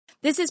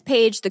This is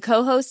Paige, the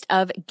co-host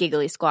of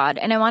Giggly Squad,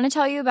 and I want to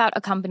tell you about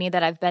a company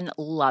that I've been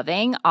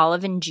loving,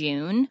 Olive &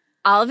 June.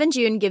 Olive &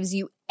 June gives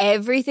you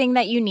everything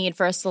that you need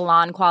for a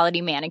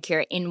salon-quality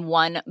manicure in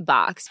one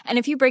box. And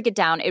if you break it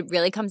down, it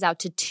really comes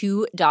out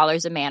to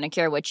 $2 a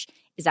manicure, which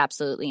is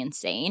absolutely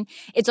insane.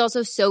 It's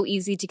also so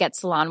easy to get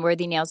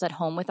salon-worthy nails at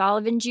home with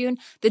Olive & June.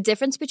 The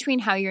difference between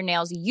how your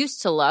nails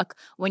used to look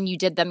when you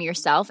did them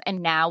yourself and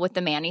now with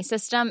the Mani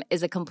system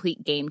is a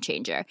complete game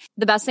changer.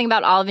 The best thing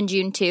about Olive &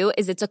 June, too,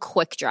 is it's a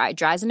quick dry.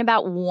 Dries in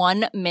about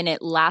 1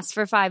 minute, lasts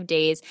for 5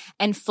 days,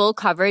 and full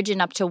coverage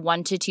in up to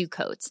 1 to 2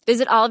 coats.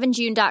 Visit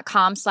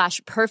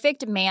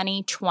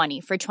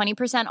oliveandjune.com/perfectmani20 for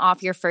 20%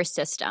 off your first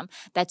system.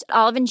 That's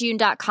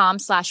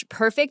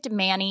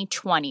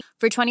oliveandjune.com/perfectmani20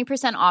 for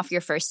 20% off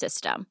your first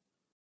system.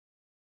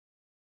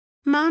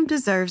 Mom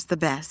deserves the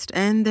best,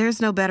 and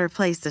there's no better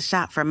place to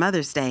shop for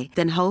Mother's Day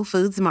than Whole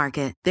Foods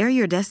Market. They're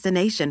your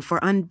destination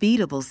for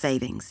unbeatable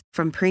savings,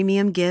 from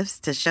premium gifts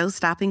to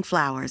show-stopping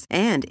flowers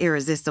and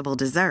irresistible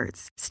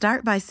desserts.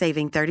 Start by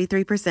saving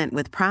 33%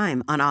 with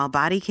Prime on all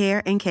body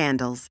care and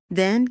candles.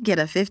 Then get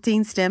a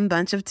 15-stem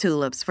bunch of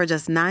tulips for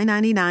just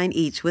 $9.99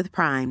 each with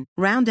Prime.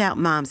 Round out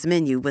Mom's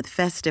menu with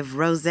festive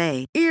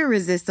rosé,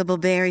 irresistible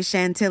berry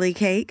chantilly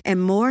cake,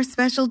 and more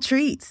special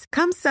treats.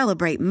 Come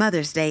celebrate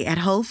Mother's Day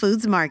at Whole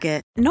Foods Market.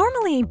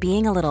 Normally,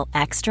 being a little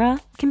extra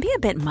can be a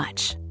bit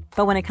much.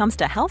 But when it comes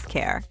to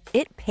healthcare,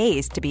 it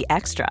pays to be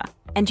extra.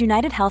 And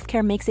United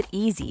Healthcare makes it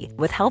easy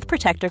with Health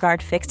Protector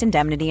Guard fixed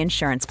indemnity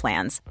insurance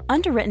plans.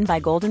 Underwritten by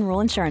Golden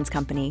Rule Insurance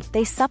Company,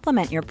 they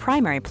supplement your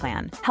primary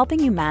plan,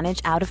 helping you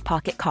manage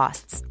out-of-pocket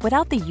costs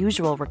without the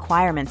usual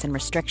requirements and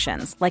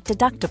restrictions like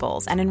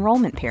deductibles and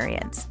enrollment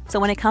periods. So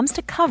when it comes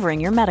to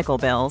covering your medical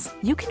bills,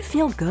 you can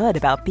feel good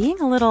about being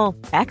a little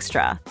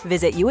extra.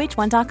 Visit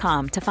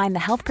uh1.com to find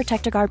the Health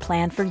Protector Guard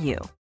plan for you.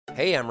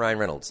 Hey, I'm Ryan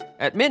Reynolds.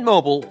 At Mint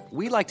Mobile,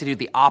 we like to do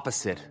the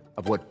opposite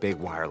of what Big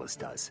Wireless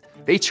does.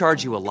 They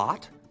charge you a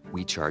lot,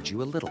 we charge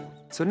you a little.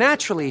 So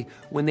naturally,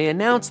 when they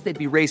announced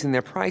they'd be raising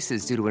their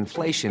prices due to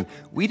inflation,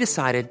 we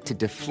decided to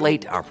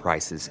deflate our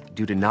prices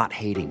due to not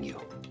hating you.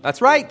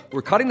 That's right.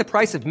 We're cutting the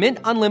price of Mint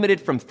Unlimited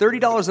from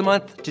 $30 a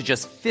month to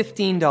just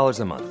 $15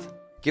 a month.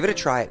 Give it a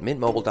try at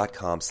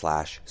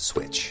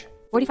mintmobile.com/switch.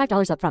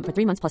 $45 up front for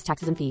 3 months plus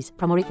taxes and fees.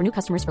 Promo rate for new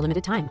customers for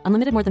limited time.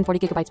 Unlimited more than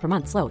 40 gigabytes per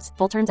month. Slows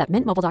full terms at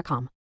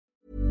mintmobile.com.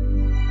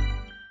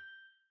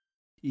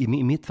 I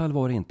mitt fall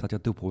var det inte att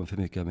jag tog på mig för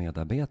mycket av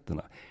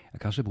medarbetarna.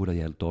 Jag kanske borde ha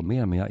hjälpt dem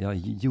mer, men jag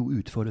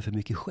utförde för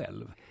mycket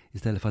själv.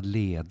 Istället för att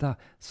leda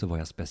så var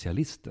jag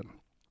specialisten.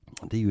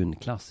 Det är ju en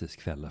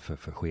klassisk fälla för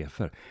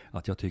chefer.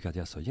 Att jag tycker att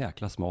jag är så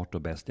jäkla smart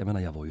och bäst. Jag menar,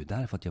 jag var ju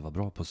där för att jag var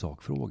bra på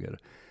sakfrågor.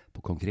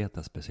 På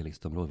konkreta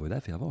specialistområden. Det var ju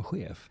därför jag var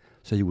chef.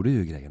 Så jag gjorde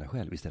ju grejerna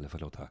själv istället för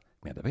att låta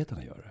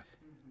medarbetarna göra det.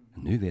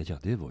 Nu vet jag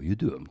att det var ju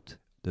dumt.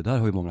 Det där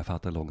har ju många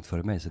fattat långt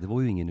före mig, så det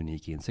var ju ingen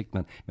unik insikt.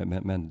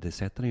 Men det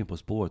sätter ju på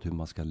spåret hur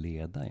man ska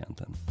leda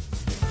egentligen.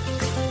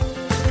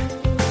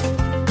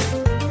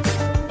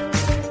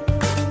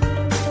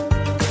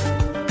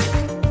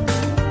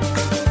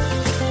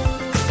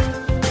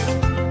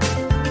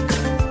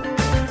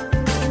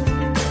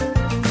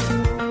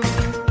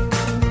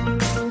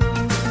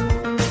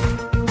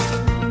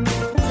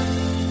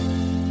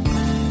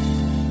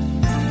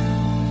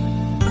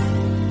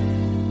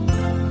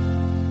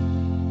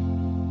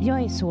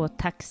 Jag är så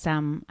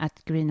tacksam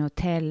att Green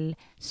Hotel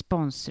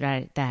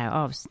sponsrar det här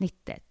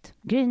avsnittet.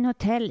 Green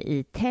Hotel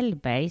i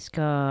Tällberg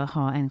ska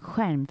ha en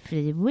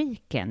skärmfri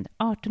weekend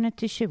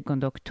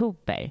 18-20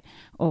 oktober.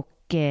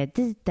 Och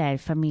dit är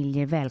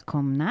familjer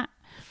välkomna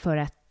för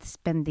att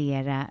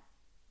spendera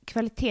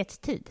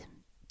kvalitetstid.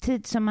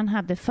 Tid som man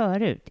hade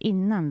förut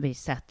innan vi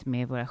satt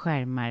med våra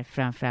skärmar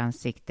framför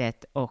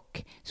ansiktet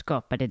och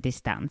skapade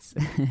distans.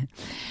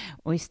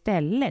 Och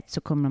istället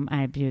så kommer de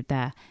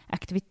erbjuda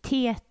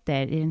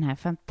aktiviteter i den här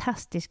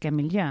fantastiska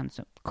miljön.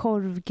 Som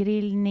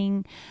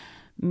korvgrillning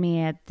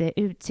med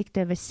utsikt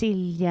över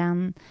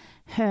Siljan,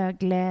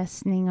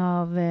 högläsning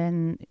av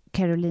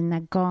Carolina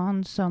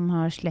Gahn som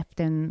har släppt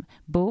en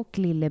bok,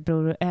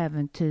 Lillebror och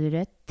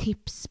äventyret,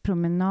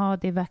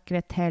 tipspromenad i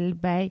vackra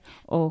Tällberg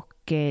och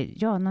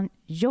någon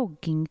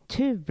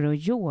joggingtur och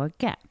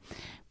yoga.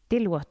 Det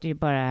låter ju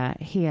bara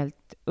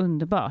helt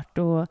underbart.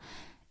 Och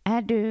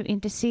är du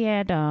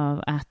intresserad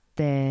av att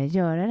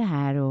göra det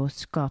här och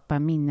skapa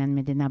minnen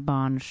med dina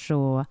barn,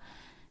 så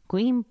gå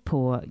in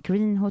på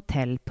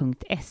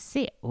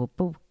greenhotel.se och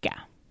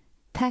boka.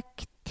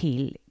 Tack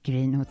till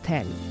Green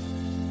Hotel.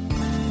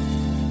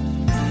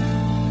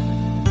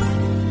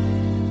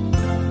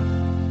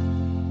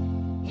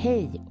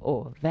 Hej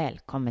och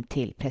välkommen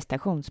till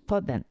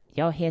Prestationspodden.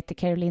 Jag heter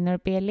Caroline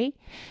Norbeli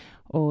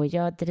och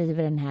jag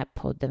driver den här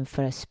podden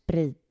för att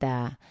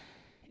sprida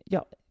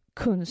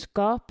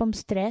kunskap om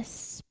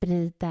stress,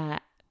 sprida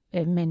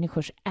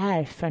människors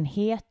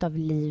erfarenhet av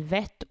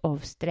livet och av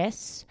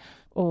stress.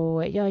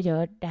 Och jag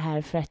gör det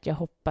här för att jag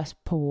hoppas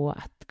på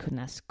att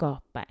kunna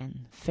skapa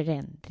en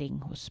förändring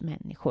hos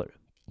människor.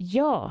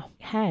 Ja,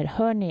 här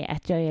hör ni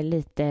att jag är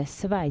lite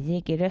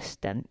svajig i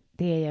rösten.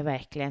 Det är jag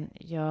verkligen.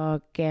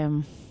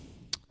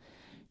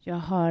 Jag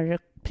har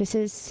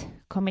precis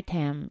kommit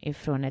hem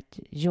ifrån ett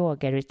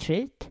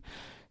yoga-retreat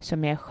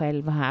som jag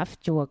själv har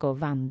haft, yoga och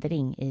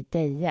vandring i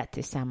Deja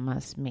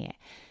tillsammans med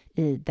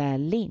Ida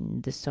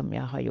Lind som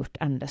jag har gjort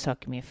andra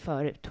saker med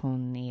förut.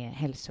 Hon är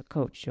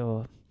hälsocoach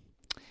och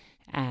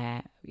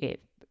är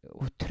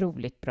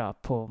otroligt bra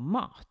på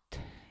mat.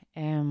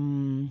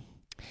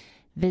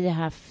 Vi har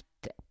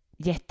haft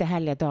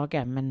jättehärliga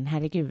dagar, men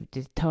herregud,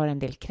 det tar en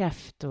del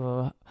kraft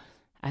och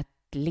att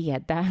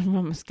leda,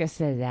 vad man ska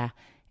säga,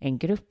 en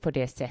grupp på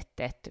det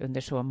sättet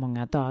under så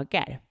många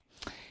dagar.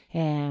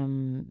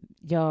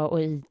 Jag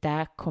och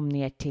Ida kom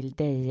ner till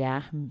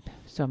Deja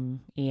som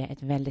är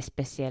ett väldigt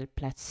speciell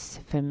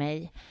plats för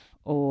mig,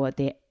 och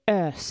det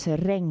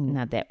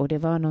ösregnade och det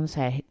var någon så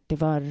här, det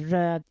var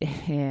röd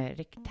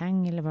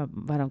rektangel eller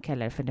vad de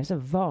kallar det för, det var så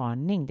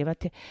varning. Det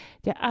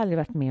har aldrig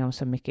varit med om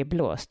så mycket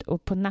blåst,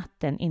 och på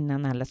natten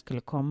innan alla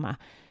skulle komma,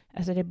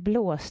 alltså det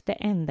blåste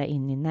ända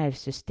in i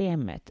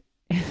nervsystemet.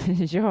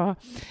 Ja,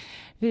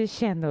 vi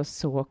kände oss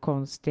så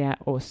konstiga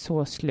och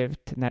så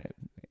slut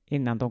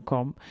innan de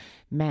kom.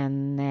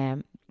 Men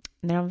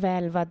när de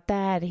väl var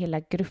där, hela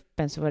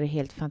gruppen, så var det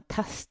helt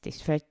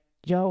fantastiskt. För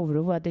jag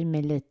oroade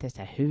mig lite så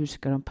här, hur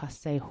ska de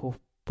passa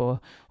ihop?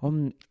 Och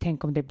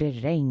tänk om det blir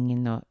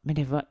regn. Men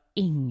det var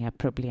inga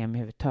problem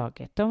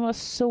överhuvudtaget. De var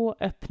så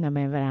öppna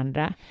med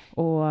varandra.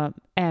 Och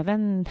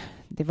även,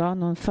 det var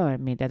någon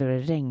förmiddag då det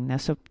regnade,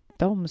 så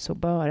de såg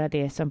bara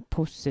det som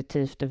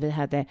positivt. Och vi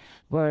hade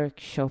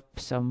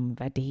workshops om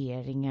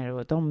värderingar,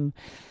 och de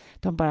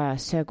bara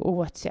sög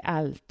åt sig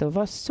allt och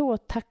var så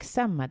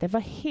tacksamma. Det var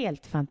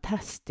helt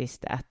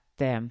fantastiskt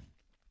att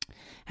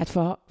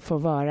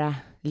få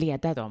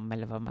leda dem,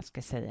 eller vad man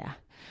ska säga.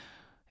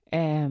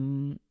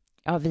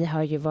 Ja, vi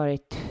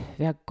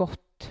har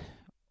gått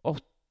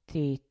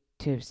 80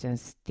 000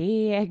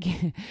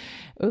 steg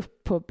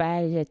upp på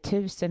berget,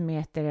 1000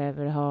 meter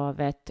över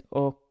havet,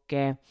 och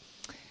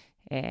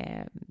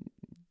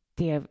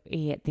det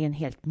är en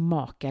helt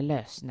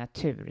makalös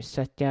natur,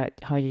 så att jag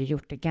har ju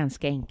gjort det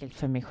ganska enkelt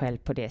för mig själv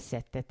på det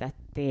sättet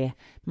att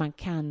man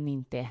kan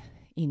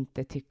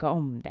inte tycka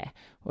om det.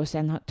 Och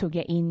sen tog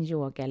jag in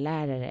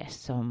yogalärare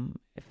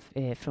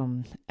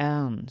från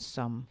ön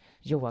som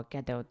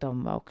yogade, och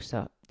de var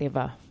också,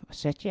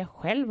 så att jag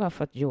själv har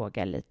fått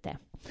yoga lite.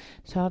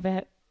 Så har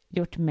vi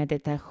gjort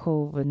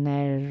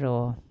meditationer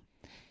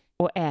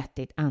och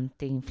ätit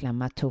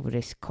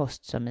antiinflammatorisk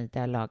kost som Ida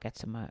har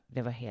lagat,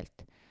 det var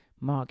helt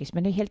magiskt.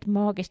 Men det är helt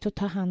magiskt att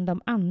ta hand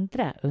om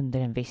andra under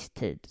en viss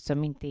tid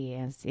som inte är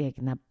ens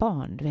egna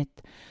barn. Du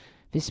vet,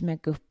 vi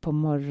smög upp på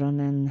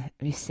morgonen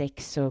vid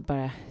 6 och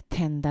bara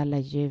tände alla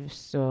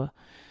ljus och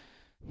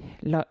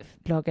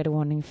lagade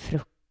ordning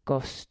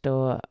frukost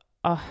och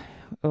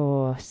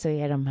så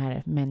är de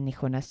här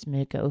människorna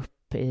smyga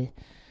upp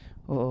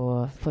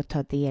och få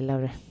ta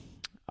del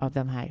av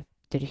de här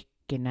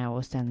dryckerna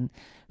och sen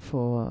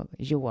få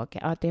yoga.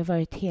 Ja,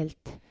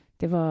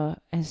 det var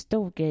en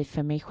stor grej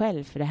för mig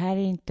själv, för det här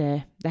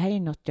är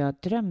något jag har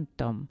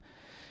drömt om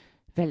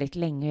väldigt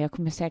länge. Jag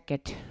kommer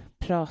säkert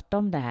prata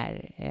om det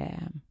här.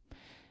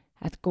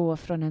 Att gå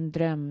från en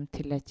dröm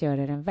till att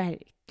göra den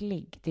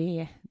verklig,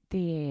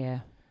 det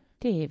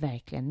är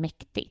verkligen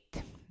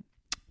mäktigt.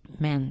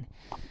 Men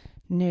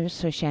nu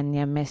så känner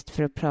jag mest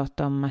för att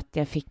prata om att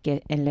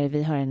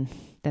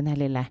den här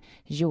lilla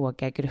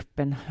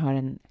yogagruppen har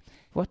en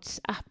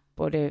WhatsApp,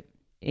 och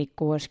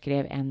igår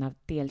skrev en av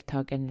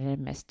deltagarna det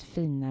mest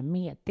fina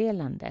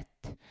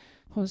meddelandet.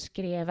 Hon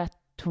skrev att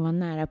hon var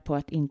nära på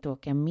att inte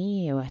åka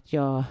med och att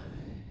jag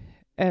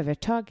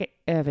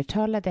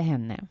övertalade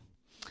henne.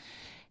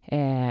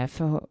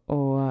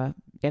 Och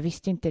jag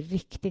visste inte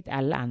riktigt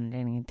alla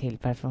anledningar till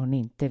varför hon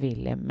inte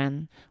ville,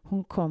 men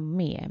hon kom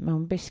med. Men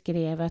hon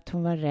beskrev att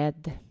hon var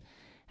rädd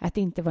att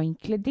inte vara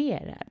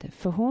inkluderad.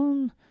 För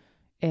hon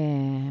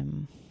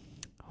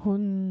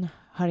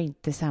har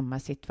inte samma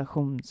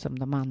situation som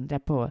de andra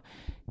på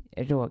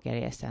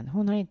yogaresan.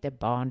 Hon har inte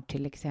barn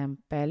till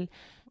exempel.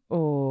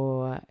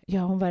 Och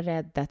ja, hon var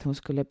rädd att hon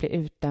skulle bli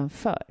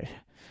utanför.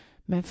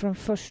 Men från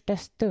första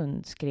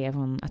stund skrev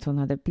hon att hon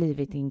hade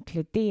blivit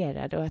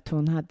inkluderad och att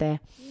hon hade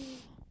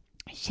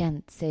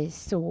känt sig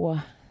så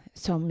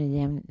som i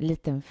en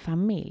liten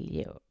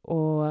familj.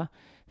 Och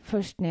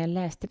först när jag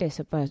läste det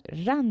så bara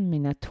rann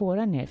mina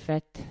tårar ner, för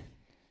att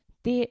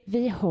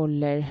vi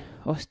håller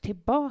oss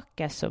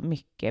tillbaka så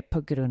mycket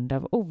på grund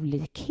av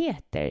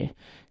olikheter.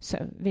 Så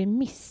vi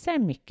missar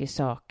mycket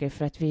saker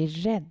för att vi är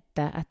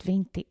rädda att vi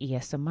inte är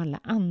som alla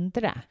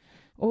andra.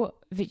 Och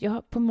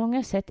på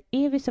många sätt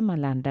är vi som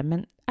alla andra,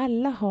 men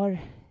alla har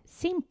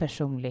sin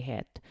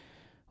personlighet.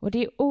 Och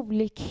det är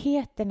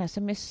olikheterna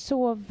som är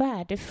så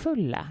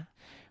värdefulla.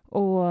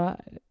 Och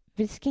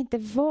vi ska inte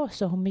vara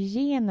så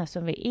homogena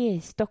som vi är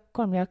i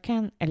Stockholm.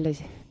 Eller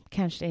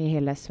kanske i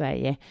hela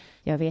Sverige,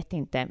 jag vet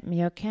inte. Men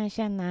jag kan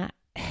känna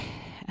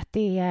att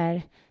det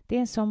är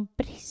en sån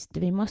brist.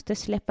 Vi måste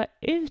släppa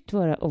ut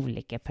våra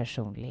olika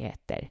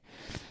personligheter.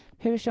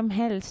 Hur som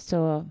helst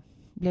så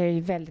blev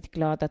jag väldigt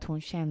glad att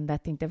hon kände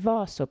att det inte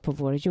var så på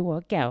vår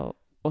yoga.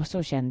 Och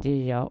så kände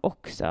ju jag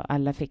också.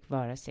 Alla fick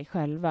vara sig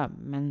själva.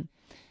 Men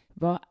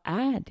Vad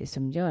är det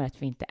som gör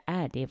att vi inte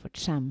är det i vårt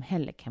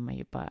samhälle, kan man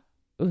ju bara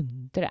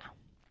undra.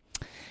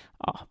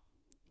 Ja.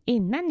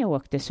 Innan jag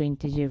åkte så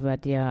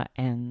intervjuade jag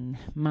en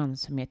man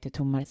som heter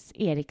Thomas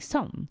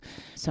Eriksson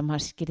som har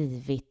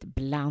skrivit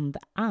bland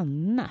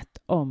annat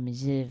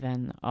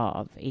Omgiven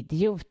av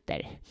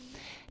idioter.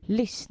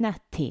 Lyssna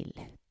till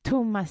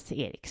Thomas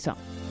Eriksson.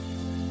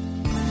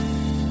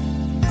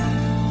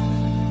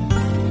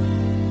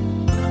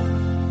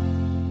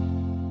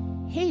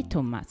 Hej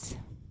Thomas!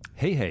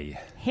 Hej hej!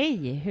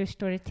 Hej, hur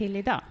står det till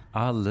idag?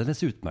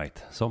 Alldeles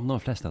utmärkt, som de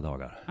flesta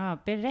dagar. Ja,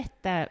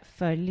 berätta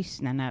för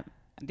lyssnarna.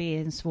 Det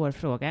är en svår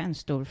fråga, en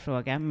stor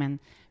fråga, men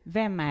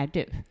vem är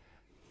du?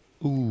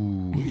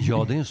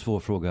 Ja, det är en svår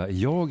fråga.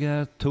 Jag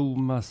är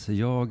Thomas,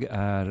 jag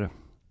är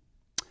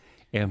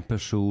en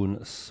person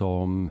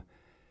som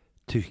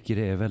tycker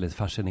det är väldigt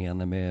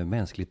fascinerande med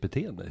mänskligt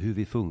beteende. Hur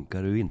vi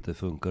funkar, hur vi inte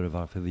funkar och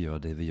varför vi gör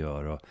det vi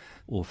gör.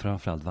 Och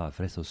framförallt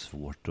varför det är så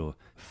svårt att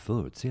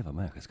förutse vad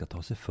människor ska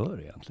ta sig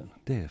för egentligen.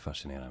 Det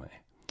fascinerar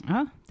mig.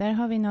 Ja, där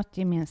har vi något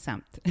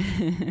gemensamt.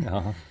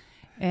 Ja.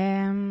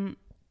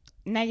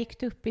 När gick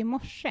du upp i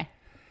morse?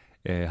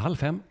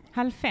 4:30.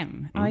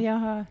 4:30? Ja, jag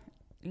har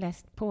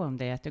läst på om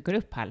det, att du går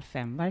upp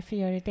 4:30. Varför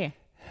gör du det?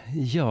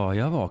 Ja,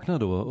 jag vaknar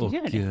då och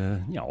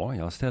ja,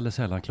 jag ställer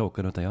sällan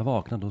klockan utan jag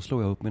vaknar, då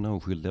slår jag upp mina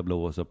oskyldiga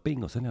blå och så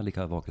ping och sen är jag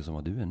lika vaken som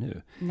vad du är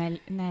nu.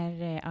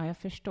 Ja, jag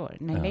förstår.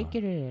 När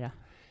lägger du dig då?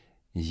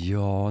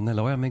 Ja, när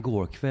la jag mig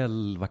igår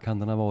kväll? Vad kan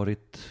den ha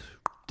varit?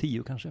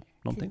 10 kanske?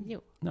 Någonting? 10?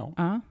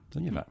 Ja,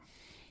 ungefär.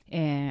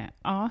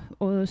 Ja,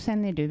 och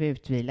sen är du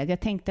utvilad. Jag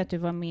tänkte att du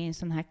var med i en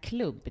sån här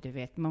klubb, du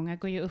vet. Många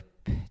går ju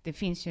upp. Det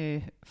finns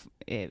ju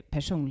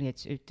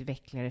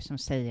personlighetsutvecklare som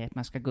säger att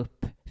man ska gå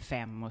upp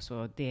 5 och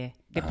så. Det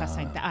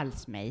passar inte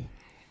alls mig.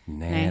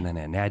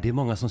 Nej, det är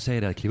många som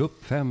säger det. Kliv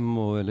upp 5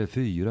 eller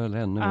 4 eller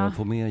ännu mer.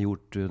 Få mer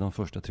gjort de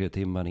första 3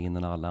 timmarna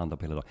innan alla andra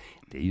på hela dagen.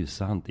 Det är ju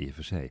sant i och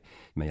för sig.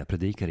 Men jag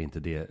predikar inte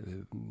det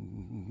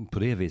på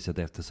det viset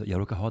eftersom jag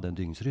råkar ha den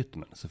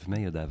dygnsrytmen. Så för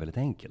mig är det väldigt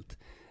enkelt.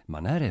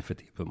 Man är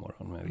effektiv på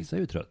morgonen, men vissa är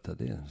ju trötta.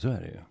 Så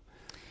är det ju.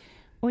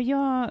 Och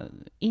jag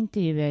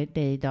intervjuar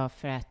dig idag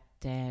för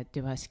att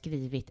du har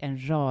skrivit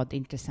en rad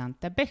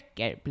intressanta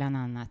böcker. Bland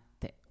annat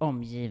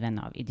Omgiven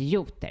av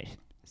idioter.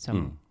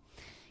 Som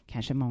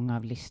kanske många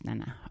av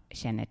lyssnarna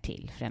känner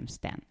till,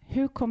 främst den.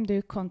 Hur kom du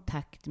i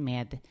kontakt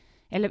med,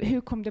 eller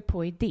hur kom du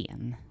på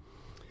idén?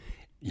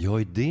 Ja,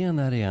 idén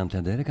är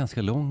egentligen, det är en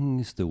ganska lång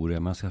historia.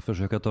 Man ska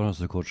försöka ta den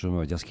så kort som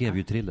möjligt. Jag skrev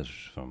ju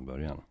thrillers från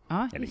början.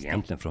 Ja, eller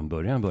egentligen från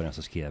början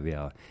så skrev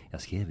jag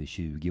skrev i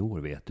 20 år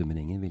vet du, men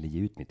ingen ville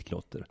ge ut mitt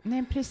klotter.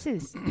 Nej,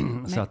 precis.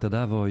 Så att det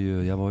där var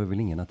ju, jag var ju väl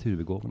ingen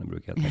naturbegåvning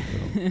brukar jag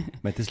tänka på.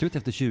 Men till slut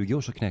efter 20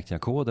 år så knäckte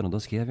jag koden och då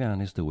skrev jag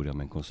en historia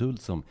om en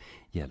konsult som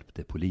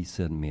hjälpte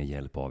polisen med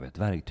hjälp av ett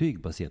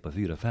verktyg baserat på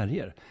 4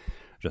 färger.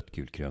 Rött,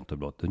 gult, grönt och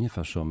blått.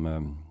 Ungefär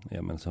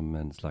som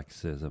en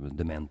slags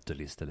The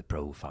Mentalist eller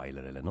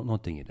Profiler eller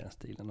någonting i den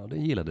stilen. Och det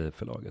gillade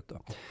förlaget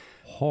då.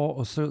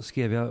 Och så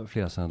skrev jag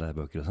flera sådana där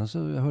böcker. Och sen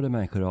så hörde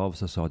människor av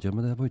sig och sa att men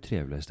det var ju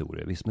trevliga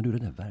historier. Visst, men du, det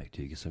där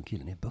verktyget som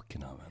killen i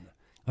böckerna använder.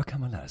 Vad kan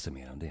man lära sig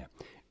mer om det?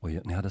 Och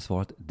när jag hade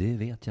svarat, det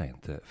vet jag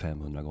inte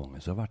 500 gånger,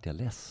 så vart jag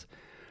less.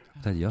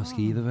 Så jag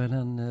skriver väl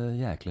en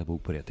jäkla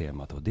bok på det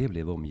temat och det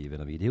blev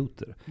Omgiven av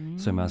idioter.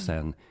 Som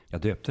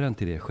jag döpte den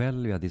till det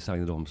själv, jag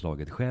designade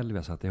omslaget själv,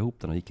 jag satte ihop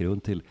den och gick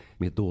runt till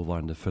mitt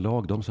dåvarande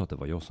förlag. De sa att det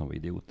var jag som var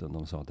idioten.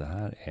 De sa att det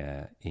här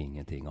är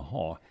ingenting att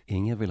ha.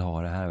 Ingen vill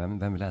ha det här,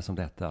 vem vill läsa om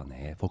detta?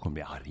 Nej, folk kommer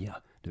bli arga,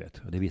 du vet.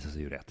 Och det visade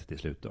sig ju rätt till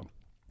slut då.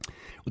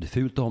 Och det är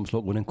fult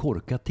omslag och en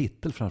korkad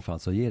titel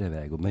framförallt så ger det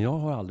iväg. Men jag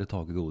har aldrig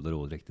tagit goda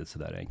råd riktigt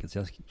sådär enkelt. Så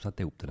jag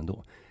satte ihop den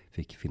ändå.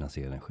 Fick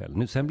finansiera den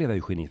själv. Sen blev jag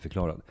ju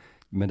geniförklarad.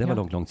 Men det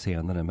var långt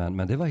senare.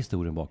 Men det var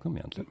historien bakom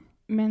egentligen.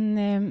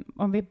 Men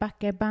om vi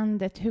backar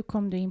bandet, hur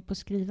kom du in på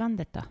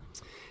skrivandet då?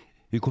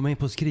 Hur kom jag in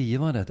på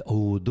skrivandet?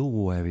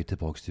 Då är vi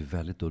tillbaka till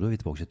då är vi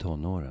tillbaka till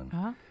tonåren.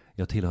 Ja.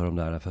 Jag tillhör de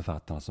där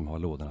författarna som har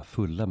lådorna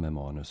fulla med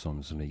manus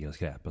som ligger och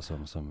skräpar.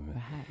 Som vad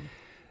härligt.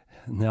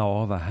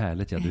 Ja, vad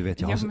härligt. Ja. Du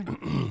vet, ja,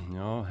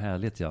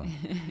 härligt ja.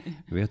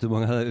 Du vet hur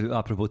många,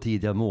 apropå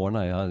tidiga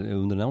morgnar, jag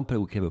under någon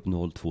period klev upp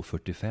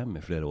 02:45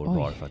 i flera år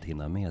bara för att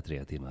hinna med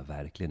 3 timmar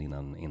verkligen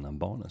innan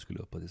barnen skulle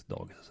upp på det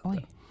dagis.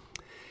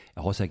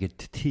 Jag har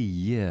säkert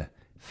 10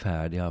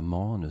 färdiga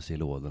manus i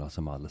lådorna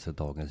som alla sett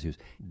dagens ljus.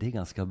 Det är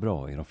ganska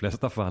bra i de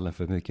flesta fallen,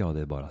 för mycket av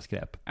det är bara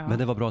skräp. Ja. Men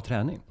det var bra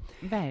träning.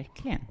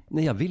 Verkligen.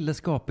 Nej, jag ville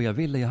skapa,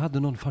 jag hade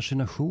någon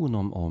fascination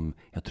om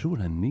jag tror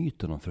den här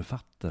myten om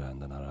författaren,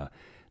 den här,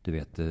 du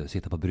vet,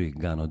 sitta på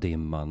bryggan och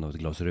dimman och ett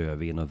glas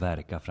rödvin och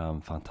verka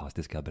fram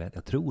fantastiska berättelser.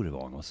 Jag tror det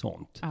var något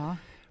sånt. Ja.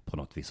 På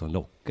något vis som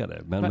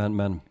lockade.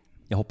 Men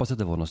jag hoppas att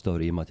det var något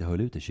större i och med att jag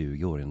höll ut i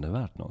 20 år innan det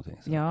värt någonting.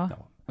 Så, ja.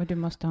 Och du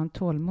måste ha en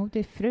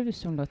tålmodig fru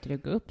som låter dig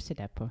gå upp sig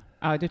där på.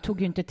 Ja, du tog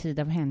ju inte tid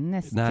av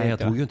hennes. Nej, jag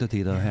tog ju inte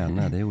tid av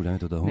henne. Det gjorde jag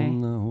inte.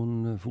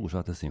 Hon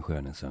fortsatte sin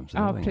skönhetssömn. Så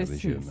det var inga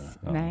bekymmer.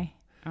 Ja. Nej.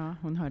 Ja,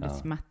 hon hörde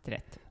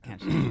smattret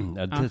kanske.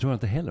 Det tror jag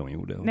inte heller hon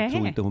gjorde. Jag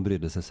tror inte hon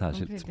brydde sig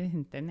särskilt. Hon brydde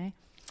inte, nej.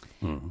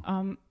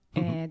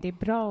 Det är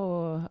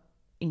bra att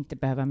inte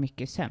behöva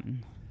mycket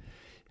sömn.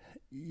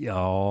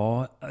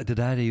 Ja, det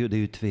där är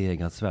ju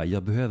tveeggat svärd.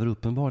 Jag behöver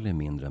uppenbarligen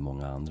mindre än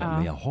många andra. Ja.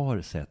 Men jag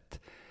har sett,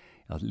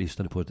 jag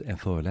lyssnade på en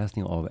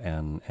föreläsning av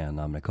en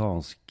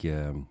amerikansk,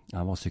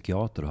 han var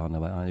psykiater och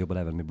han jobbade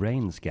även med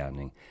brain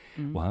scanning.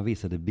 Och han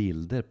visade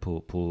bilder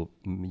på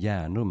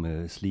hjärnor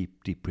med sleep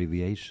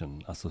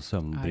deprivation, alltså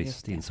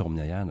sömnbrist,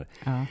 insomniahjärnor.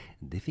 Ja.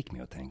 Det fick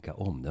mig att tänka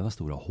om. Det var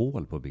stora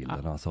hål på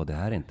bilden. Han sa, det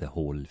här är inte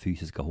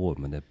fysiska hål,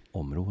 men det är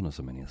områden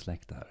som är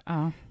nedsläckta här.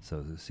 Ja.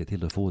 Så se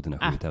till att få dina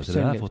skjut. Så det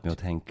där har fått mig att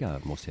tänka,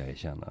 måste jag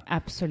erkänna.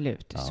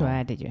 Absolut, så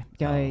är det ju.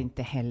 Jag är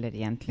inte heller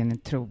egentligen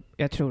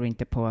jag tror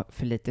inte på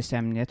för lite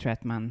sömn. Jag tror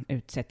att man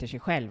utsätter sig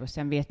själv och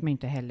sen vet man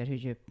inte heller hur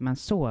djupt man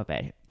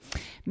sover.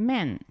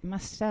 Men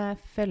massa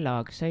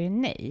förlag sa ju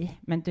nej,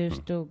 men du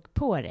stod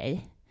på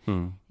dig.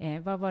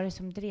 Vad var det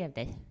som drev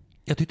dig?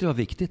 Jag tyckte det var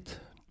viktigt.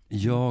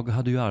 Jag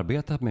hade ju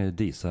arbetat med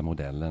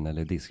DISA-modellen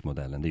eller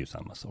diskmodellen, det är ju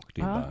samma sak,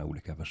 det är bara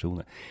olika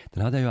versioner.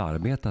 Den hade jag ju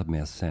arbetat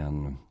med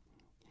sen,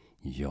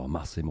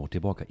 massor år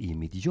tillbaka i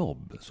mitt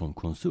jobb som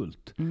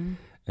konsult.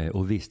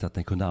 Och visste att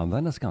den kunde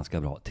användas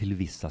ganska bra till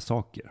vissa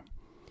saker.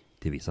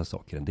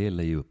 En del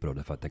är ju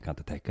upprörda för att den kan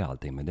inte täcka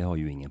allting, men det har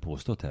ju ingen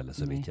påstått heller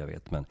så vitt jag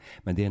vet. Men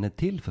det den är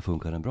till för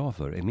funkar den bra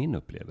för, är min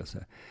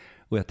upplevelse.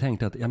 Och jag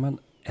tänkte att,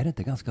 är det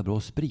inte ganska bra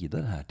att sprida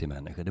det här till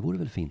människor? Det vore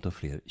väl fint om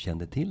fler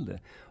kände till det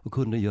och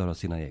kunde göra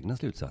sina egna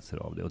slutsatser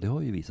av det. Och det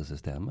har ju visat sig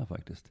stämma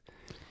faktiskt.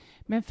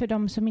 Men för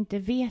de som inte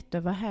vet då,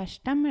 vad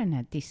härstammar den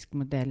här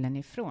diskmodellen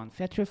ifrån?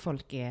 För jag tror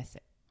folk är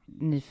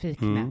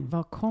nyfikna.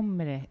 Vad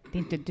kommer det? Det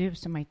är inte du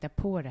som har hittat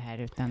på det här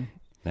utan...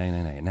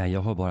 Nej,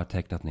 jag har bara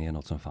tecknat ner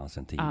något som fanns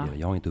sedan tidigare.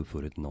 Jag har inte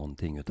uppfunnit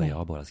någonting, utan jag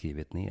har bara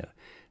skrivit ner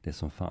det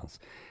som fanns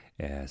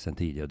sedan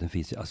tidigare. Den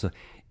finns ju, alltså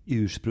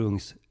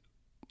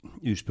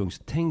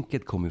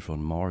ursprungstänket kommer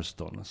från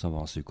Marston som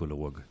var en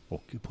psykolog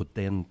och på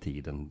den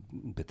tiden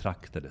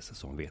betraktades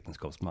som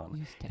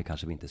vetenskapsman. Det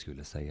kanske vi inte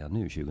skulle säga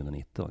nu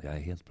 2019. Jag är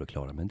helt på det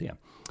klara med det.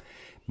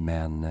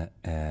 Men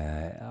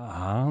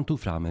han tog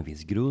fram en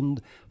viss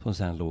grund som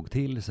sen låg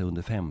till sig.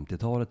 Under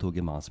 50-talet tog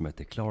en man som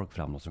heter Clark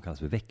fram något som kallas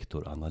för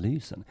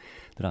vektoranalysen.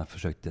 Där han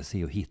försökte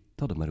se och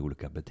hitta de här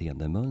olika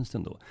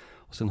beteendemönstren då.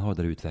 Och sen har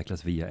det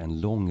utvecklats via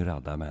en lång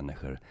radda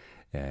människor.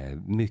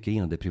 Mycket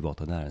inom det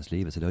privata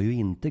näringslivet. Så det har ju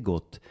inte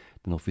gått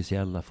den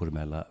officiella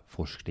formella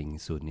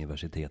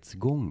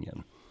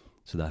forskningsuniversitetsgången.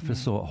 Så därför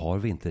så har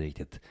vi inte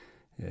riktigt,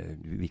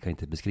 vi kan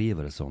inte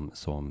beskriva det som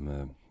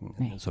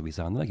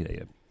vissa andra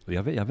grejer. Och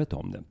jag vet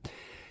om det.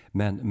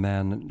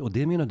 Men och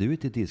det menar du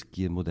till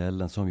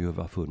diskmodellen som ju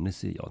har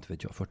funnits i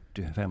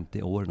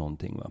 40-50 år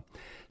någonting va.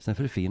 Sen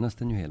förfinas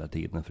den ju hela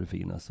tiden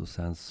och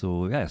sen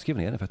så, jag skrev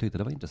ner den för jag tyckte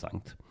det var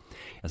intressant.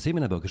 Jag ser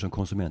mina böcker som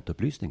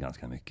konsumentupplysning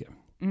ganska mycket.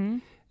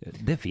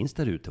 Det finns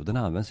där ute och den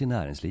används i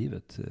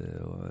näringslivet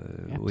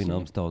och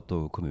inom stat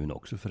och kommun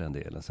också för den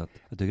delen. Så att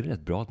jag tycker det är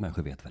rätt bra att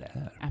människor vet vad det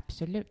är.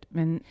 Absolut.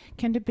 Men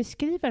kan du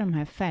beskriva de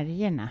här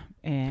färgerna?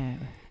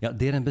 Ja,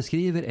 det den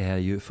beskriver är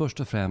ju först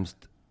och främst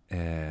det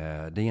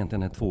är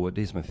egentligen det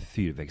är som en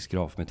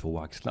fyrvägsgraf med två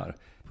axlar.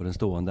 På den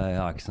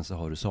stående axeln så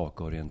har du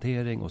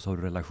sakorientering och så har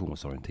du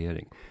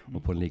relationsorientering.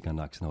 Och på den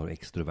liggande axeln har du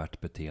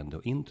extrovert beteende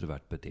och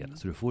introvert beteende.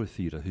 Så du får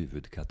 4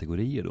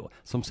 huvudkategorier då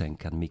som sen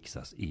kan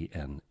mixas i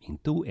en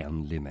inte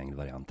oändlig mängd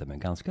varianter men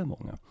ganska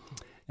många.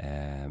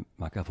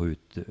 Man kan få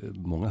ut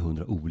många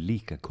hundra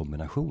olika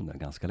kombinationer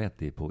ganska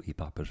lätt i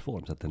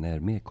pappersform så att den är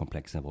mer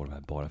komplex än vad de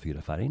här bara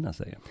 4 färgerna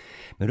säger.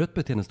 Men rött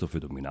beteende står för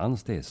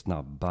dominans. Det är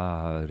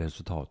snabba,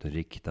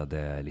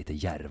 resultatinriktade, lite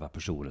djärva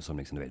personer som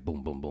liksom du vet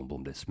bom, bom, bom,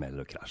 bom, det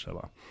smäller och kraschar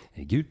va.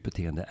 Gult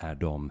beteende är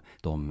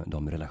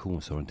de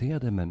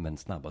relationsorienterade men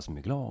snabba som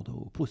är glada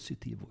och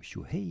positiva och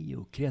tjohej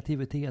och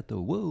kreativitet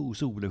och wow,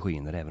 solen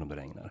skiner även om det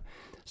regnar.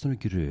 Så är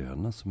det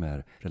gröna som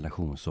är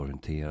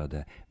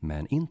relationsorienterade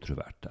men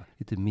introverta.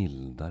 Lite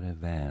mildare,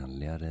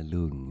 vänligare,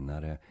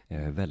 lugnare,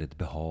 väldigt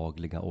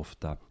behagliga,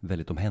 ofta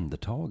väldigt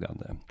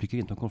omhändertagande. Tycker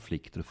inte om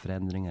konflikter och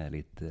förändringar är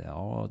lite,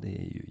 det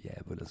är ju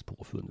djävulens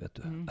påfund vet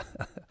du.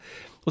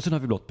 Och sen har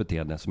vi blått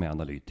beteende som är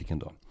analytiken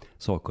då.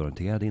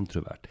 Sakorienterad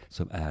introvert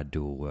som är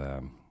då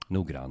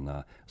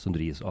noggranna, som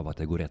drivs av att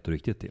det går rätt och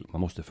riktigt till.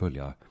 Man måste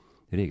följa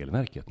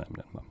regelverket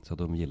nämligen. Så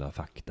de gillar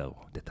fakta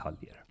och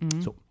detaljer.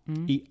 Så,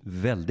 i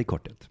väldigt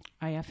korthet.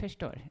 Ja, jag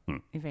förstår.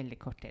 I väldigt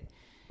korthet.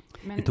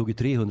 Men... Det tog ju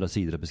 300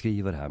 sidor att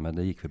beskriva det här, men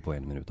det gick väl på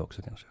 1 minut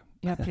också kanske.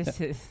 Ja,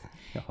 precis.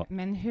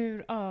 Men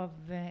hur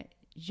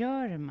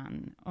avgör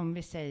man om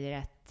vi säger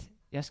att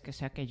jag ska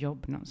söka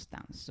jobb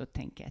någonstans och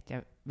tänker att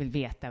jag vill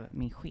veta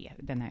min chef,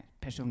 den här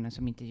personen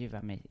som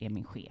intervjuar mig är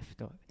min chef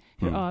då.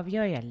 Hur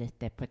avgör jag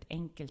lite på ett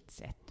enkelt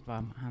sätt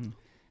vad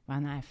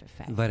han är för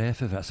färg? Vad är det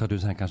för färg? Så du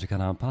sen kanske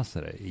kan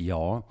anpassa dig?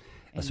 Ja,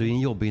 alltså i en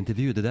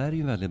jobbintervju, det där är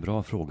ju en väldigt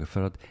bra fråga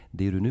för att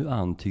det du nu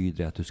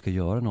antyder är att du ska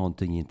göra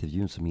någonting i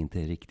intervjun som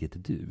inte är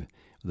riktigt du.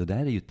 Och det där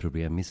är ju ett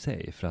problem i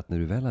sig för att när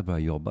du väl har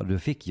börjat jobba, du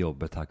fick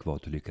jobbet tack vare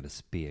att du lyckades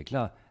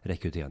spegla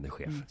rekryterande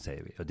chef,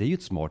 säger vi. Och det är ju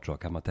ett smart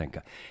sak kan man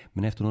tänka.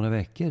 Men efter några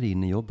veckor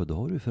in i jobbet, då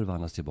har du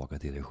förvandlats tillbaka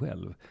till dig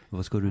själv. Och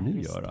vad ska du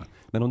nu göra?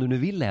 Men om du nu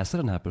vill läsa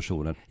den här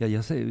personen,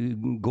 jag säger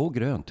gå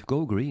grönt,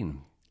 go green.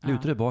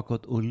 Luta dig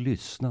bakåt och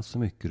lyssna så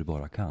mycket du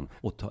bara kan.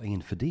 Och ta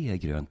in, för det är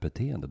grönt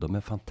beteende. De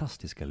är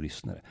fantastiska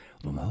lyssnare.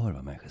 De hör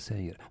vad människor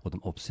säger. Och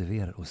de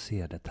observerar och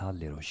ser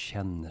detaljer och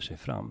känner sig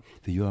fram.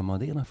 För gör man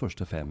det de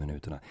första 5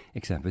 minuterna,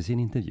 exempelvis i en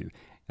intervju.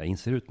 Jag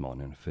inser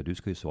utmaningen, för du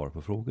ska ju svara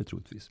på frågor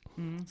troligtvis.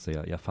 Så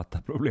jag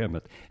fattar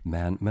problemet.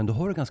 Men då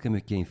har du ganska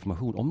mycket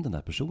information om den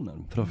där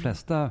personen. För de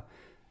flesta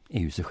är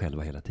ju sig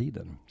själva hela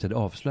tiden. Så det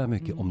avslöjar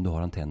mycket om du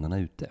har antennerna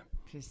ute.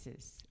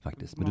 Precis.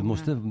 Faktiskt.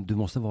 Men du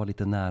måste vara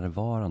lite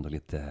närvarande och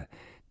lite...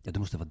 Ja, du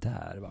måste vara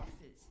där, va?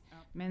 Ja.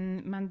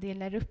 Men man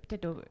delar upp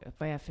det då,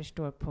 vad jag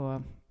förstår,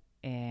 på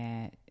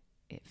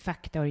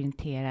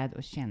faktaorienterad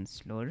och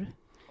känslor.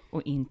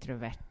 Och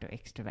introvert och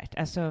extrovert.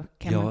 Alltså,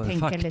 kan man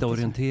tänka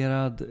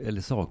faktaorienterad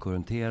eller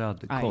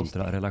sakorienterad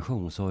kontra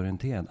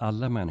relationsorienterad.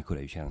 Alla människor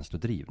är ju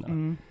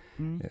känslodrivna.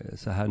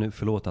 Så här nu,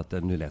 förlåt att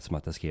det nu lät som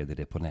att jag skrev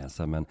det på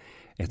näsan, men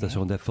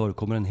eftersom det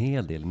förekommer en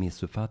hel del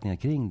missuppfattningar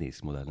kring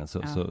DISC-modellen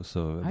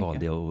så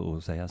valde jag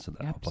att säga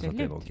sådär. Hoppas att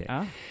det var okej.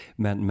 Ja.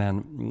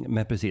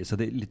 Men precis, så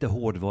det är lite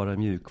hårdvara,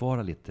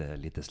 mjukvara,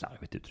 lite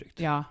slarvigt uttryckt.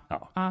 Ja,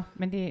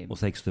 men det... Och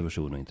så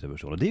extroversion och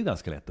introversion. Och det är ju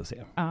ganska lätt att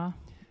se. Ja.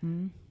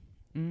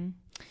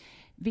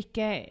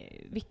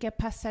 Vilka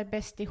passar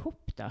bäst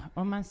ihop då?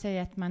 Om man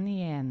säger att man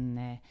är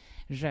en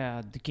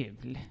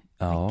röd-gul.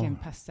 Vilken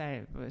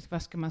passar?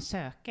 Vad ska man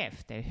söka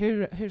efter?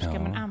 Hur ska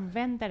man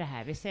använda det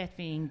här? Vi säger att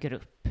vi är en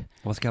grupp.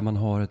 Vad ska man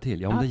ha det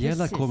till? Om det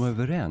gäller att komma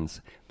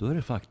överens, då är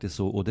det faktiskt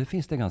så, och det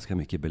finns det ganska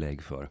mycket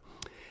belägg för.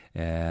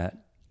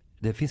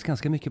 Det finns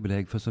ganska mycket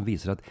belägg för som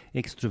visar att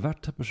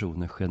extroverta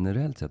personer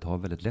generellt sett har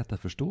väldigt lätt att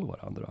förstå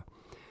varandra.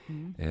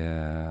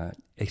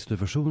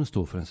 Extroversion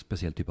står för en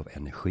speciell typ av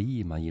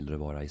energi. Man gillar att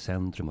vara i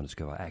centrum och det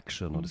ska vara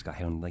action och det ska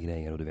hända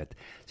grejer och du vet,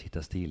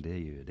 sitta still, det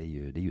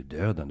är ju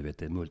döden, du vet,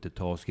 det är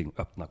multitasking,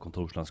 öppna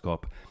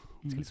kontorslandskap,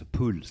 det ska liksom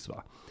puls,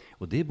 va.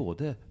 Och det är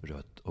både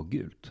rött och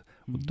gult.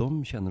 Och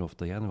de känner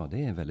ofta igen, det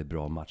är en väldigt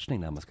bra matchning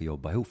när man ska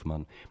jobba ihop, för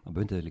man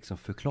behöver inte liksom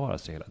förklara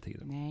sig hela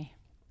tiden. Nej.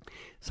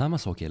 Samma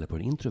sak gäller på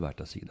den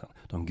introverta sidan.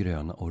 De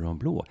gröna och de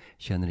blå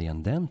känner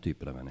igen den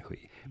typen av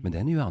energi. Men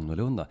den är ju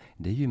annorlunda.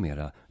 Det är ju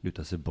mera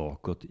luta sig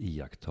bakåt,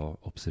 iaktta,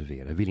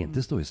 observera. Vill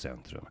inte stå i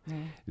centrum.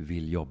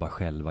 Vill jobba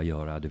själva,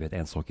 göra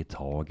en sak i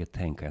taget,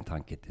 tänka en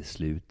tanke till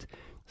slut.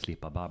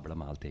 Slippa babbla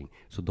med allting.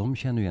 Så de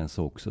känner ju igen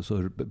sig också.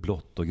 Så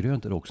blått och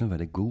grönt är också en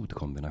väldigt god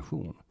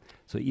kombination.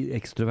 Så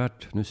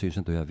extrovert, nu syns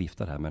inte hur jag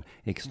viftar här, men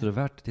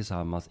extrovert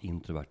tillsammans,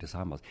 introvert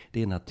tillsammans.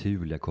 Det är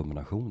naturliga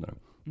kombinationer.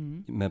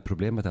 Men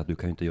problemet är att du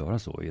kan ju inte göra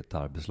så. I ett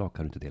arbetslag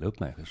kan du inte dela upp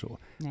människor så.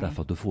 Nej.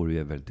 Därför att då får du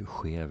ju en väldigt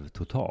skev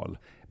total.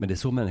 Men det är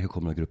så människor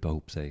kommer att gruppa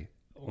ihop sig.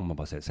 Om man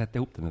bara säger, sätt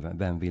ihop det med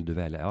vem vill du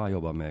välja? Ja, jag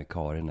jobbar med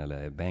Karin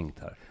eller Bengt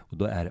här. Och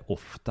då är det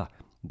ofta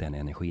den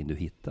energin du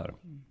hittar.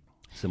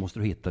 Så måste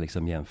du hitta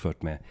liksom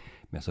jämfört med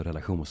så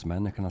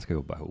relationsmänniskorna ska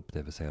jobba ihop.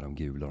 Det vill säga de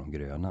gula och de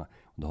gröna.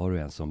 Och då har du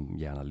en som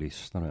gärna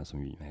lyssnar och en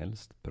som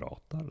helst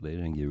pratar. Och det är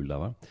den gula,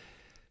 va?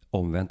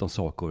 Omvänt de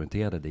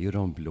sakorienterade, det är ju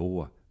de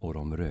blå och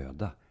de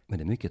röda. Men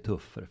det är mycket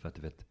tuffare för att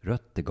du vet,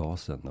 rött är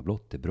gasen och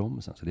blått är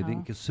bromsen. Så det blir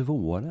mycket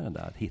svårare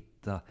där att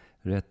hitta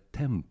rätt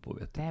tempo.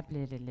 Vet du. Där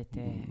blir det lite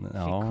friktion.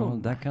 Ja,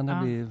 där kan det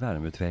bli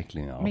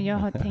värmeutveckling. Ja. Men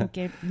jag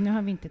tänker, nu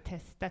har vi inte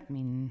testat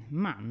min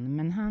man,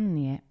 men han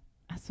är,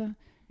 alltså,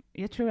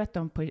 jag tror att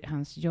de på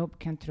hans jobb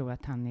kan tro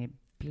att han är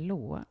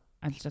blå.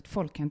 Alltså att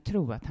folk kan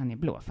tro att han är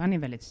blå. För han är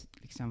väldigt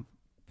liksom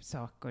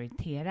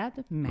sakorienterad,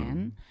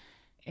 men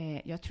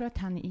jag tror att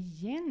han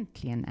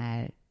egentligen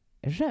är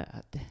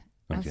röd.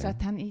 Okay. Alltså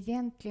att han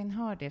egentligen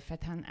har det för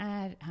att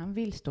han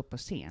vill stå på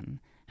scen.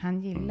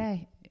 Han gillar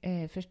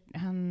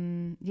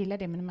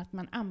det, men att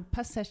man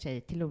anpassar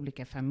sig till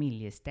olika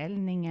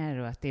familjeställningar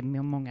och att det är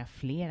med många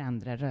fler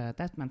andra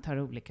röda, att man tar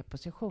olika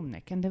positioner.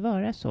 Kan det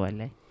vara så,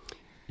 eller?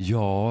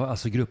 Ja,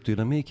 alltså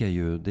gruppdynamik är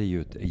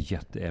ju ett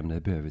jätteämne.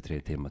 Det behöver 3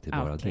 timmar till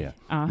bara det.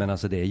 Ja. Men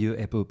alltså det är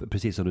ju,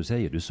 precis som du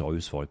säger, du sa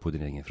ju svaret på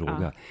din egen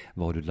fråga.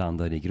 Var du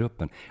landar i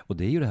gruppen. Och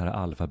det är ju det här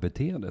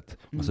alfabeteendet.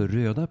 Alltså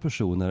röda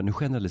personer, nu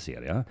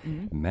generaliserar jag.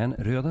 Men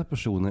röda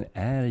personer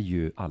är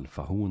ju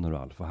alfahonor och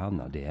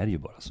alfahannar. Det är ju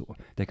bara så.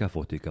 Det kan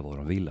få tycka vad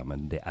de vill,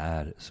 men det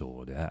är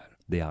så det är.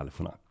 Det är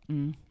alforna.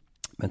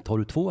 Men tar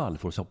du 2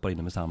 alfor och hoppar in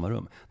dem i samma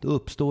rum, då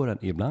uppstår en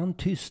ibland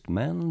tyst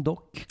men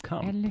dock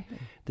kamp.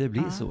 Det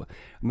blir så.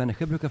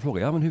 Människor brukar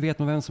fråga, men hur vet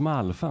man vem som är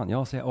alfan?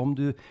 Jag säger,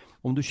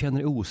 om du känner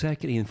dig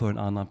osäker inför en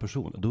annan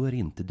person, då är det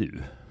inte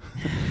du.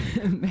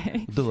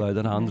 Då är det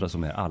den andra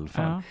som är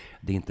alfan.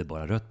 Det är inte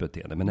bara rött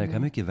beteende, men det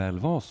kan mycket väl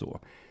vara så.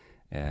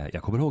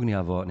 Jag kommer ihåg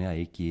när jag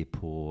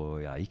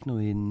gick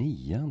nog i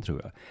 9:an,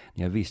 tror jag.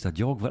 När jag visste att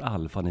jag var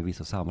alfan i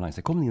vissa sammanhang.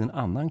 Så kom in en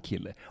annan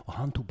kille och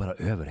han tog bara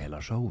över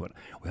hela showen.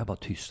 Och jag bara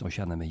tyst och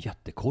kände mig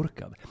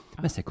jättekorkad.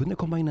 Men sen kunde det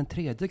komma in en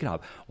tredje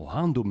grabb och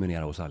han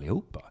dominerade oss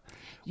allihopa.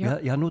 Ja.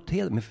 Jag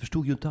noterade, men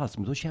förstod ju inte alls.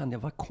 Men då kände jag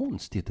vad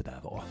konstigt det där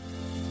var.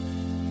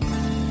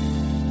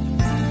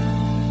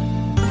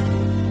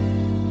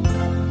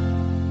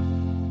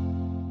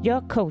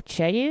 Jag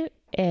coachar ju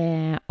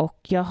och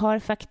jag har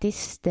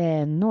faktiskt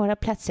några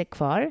platser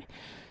kvar.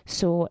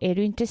 Så är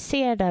du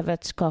intresserad av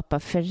att skapa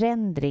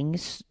förändring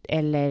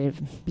eller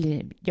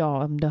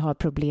om du har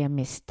problem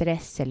med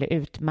stress eller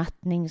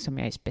utmattning som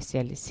jag är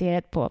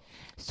specialiserad på,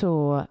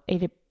 så är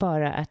det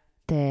bara att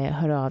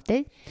höra av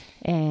dig.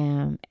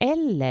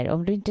 Eller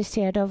om du är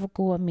intresserad av att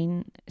gå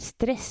min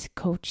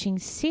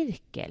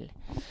stresscoachingcirkel.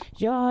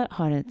 Jag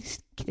har en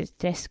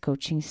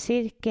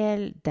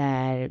stresscoachingcirkel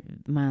där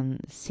man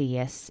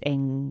ses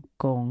en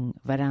gång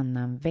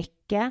varannan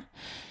vecka.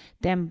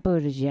 Den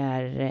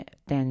börjar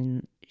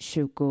den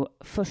 21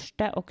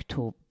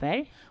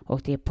 oktober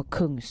och det är på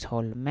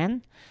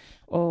Kungsholmen.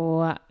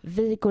 Och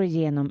vi går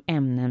igenom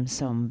ämnen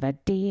som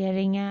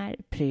värderingar,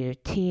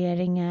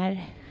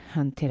 prioriteringar,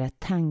 hantera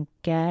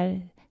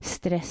tankar,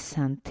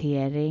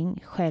 stresshantering,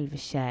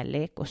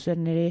 självkärlek, och så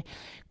när det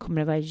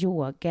kommer att vara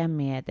yoga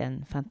med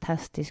en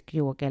fantastisk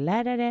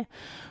yogalärare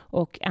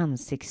och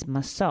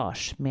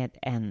ansiktsmassage med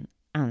en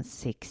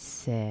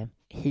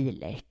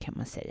ansiktshealer kan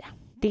man säga.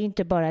 Det är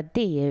inte bara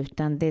det,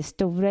 utan det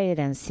stora i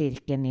den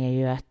cirkeln är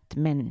ju att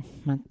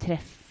man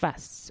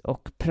träffas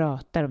och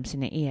pratar om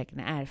sina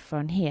egna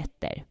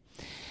erfarenheter.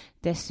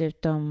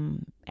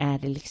 Dessutom är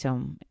det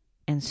liksom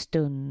en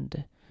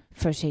stund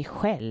för sig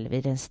själv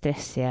i den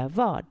stressiga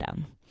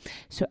vardagen.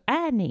 Så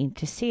är ni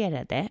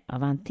intresserade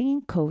av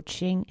antingen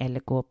coaching eller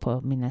gå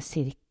på mina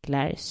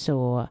cirklar,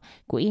 så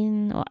gå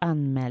in och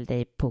anmäl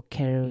dig på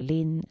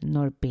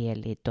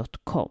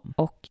carolinnorbeli.com.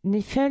 Och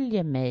ni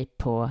följer mig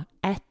på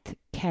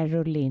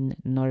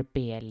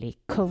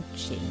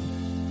 @carolinnorbelicoaching.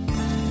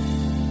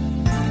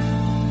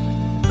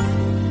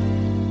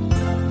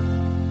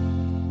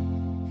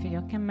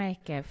 Jag kan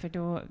märka, för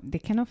då, det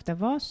kan ofta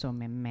vara så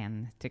med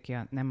män, tycker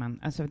jag, när man,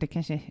 alltså det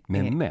kanske...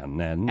 Med män?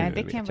 Nej,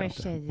 det kan vara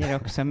tjejer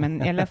också,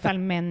 men i alla fall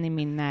män i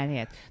min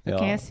närhet. Då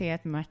kan jag se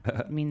att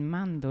min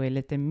man då är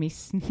lite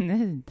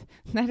missnöjd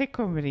när det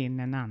kommer in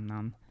en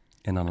annan.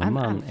 En annan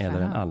man alfa.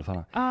 Eller en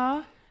alfa?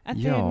 Ja, att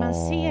man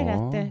ser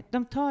att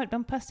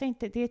de passar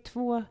inte, det är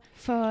två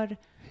för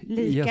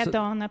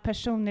likadana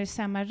personer i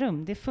samma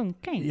rum. Det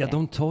funkar inte. Ja,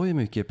 de tar ju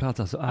mycket plats.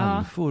 Alltså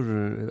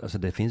alfor, alltså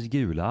det finns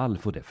gula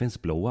alfor, det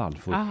finns blå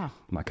alfor. Aha.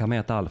 Man kan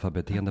mäta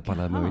alfabeteende på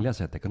alla möjliga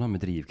sätt. Det kan ha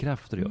med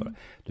drivkrafter att göra.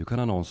 Du kan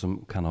ha någon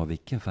som kan ha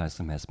vilken färg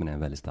som helst, men är en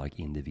väldigt stark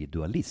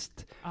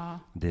individualist.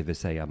 Det vill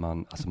säga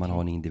man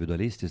har en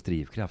individualistisk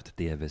drivkraft.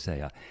 Det vill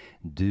säga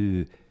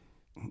du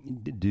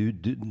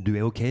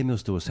är okej med att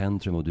stå i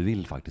centrum och du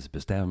vill faktiskt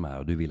bestämma här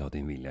och du vill ha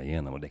din vilja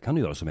igenom, och det kan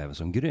du göra som även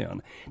som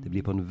grön. Det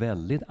blir på en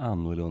väldigt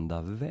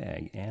annorlunda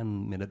väg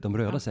än med de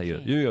röda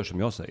säger, du gör som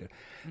jag säger.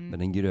 Men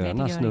den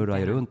gröna snurrar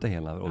ju runt det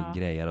hela och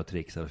grejer och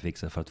trixar och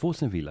fixar för att få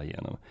sin vilja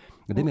igenom.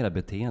 Men det är mera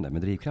beteende,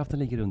 men drivkraften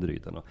ligger under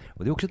ytan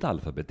och det är också ett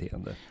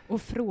alfabeteende.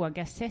 Och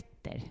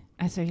frågasätter,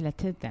 alltså hela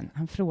tiden.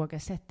 Han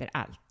frågasätter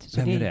allt.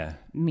 Så vem är det?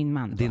 Min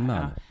man. Din man?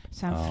 Ja.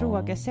 Så han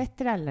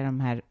frågasätter alla de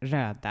här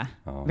röda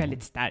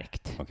väldigt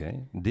starkt.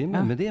 Okej.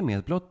 Men det är med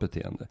ett blått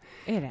beteende.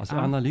 Är det? Alltså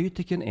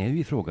analytiken är ju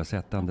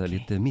ifrågasättande,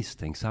 lite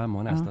misstänksam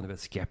och nästan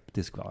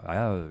skeptisk. Va?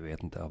 Jag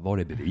vet inte, var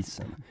är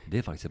bevisen? Det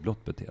är faktiskt ett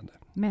blått beteende.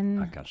 Men,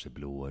 han kanske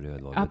blå och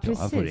röd, vad vet jag.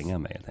 Han får ringa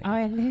mig. Ja,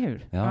 eller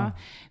hur? Ja.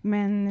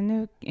 Men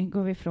nu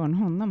går vi från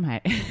honom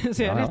här.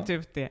 Så jag rätt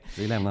ut det.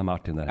 Vi lämnar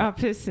Martin där. Ja,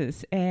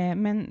 precis.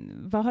 Men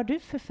vad har du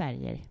för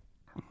färger?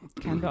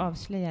 Kan du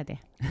avslöja det?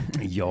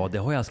 Ja, det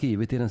har jag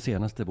skrivit i den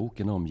senaste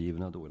boken,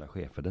 Omgivna av dåliga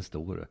chefer. Det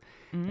står.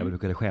 Jag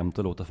brukade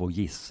skämta och låta folk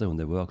gissa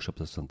under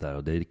workshops och sånt där.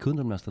 Och det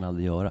kunde de nästan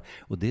aldrig göra.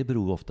 Och det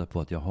beror ofta på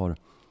att jag har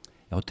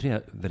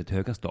 3 väldigt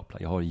höga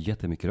staplar. Jag har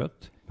jättemycket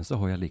rött, men så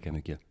har jag lika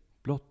mycket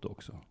blått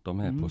också. De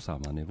är på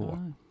samma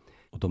nivå.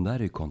 Och de där är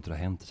ju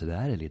kontrahenter, så det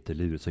här är lite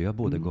lurigt. Så jag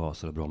både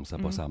gasar och bromsar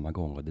på samma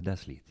gång. Och det där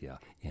sliter jag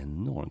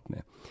enormt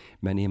med.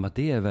 Men i och med att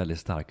det är väldigt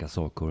starka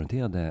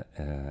sakorienterade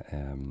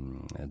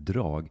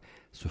drag,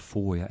 så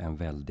får jag en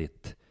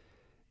väldigt...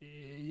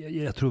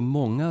 Jag tror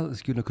många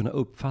skulle kunna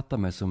uppfatta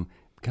mig som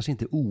kanske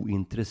inte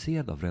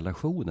ointresserad av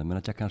relationer, men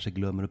att jag kanske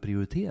glömmer att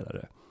prioritera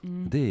det.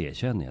 Det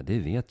erkänner jag, det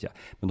vet jag.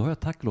 Men då har jag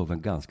tack och lov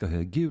en ganska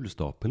hög gul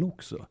stapel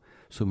också,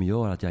 som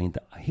gör att jag inte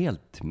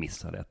helt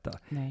missar detta.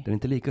 Nej. Den är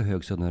inte lika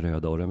hög som den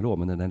röda och den blå,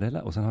 men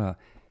och sen har jag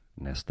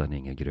nästan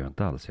inget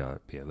grönt alls. Jag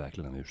ber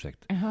verkligen om ursäkt.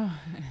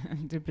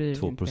 Du bryr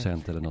 2%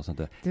 inte. eller något sånt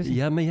där.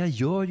 Ja, men jag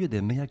gör ju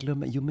det, men jag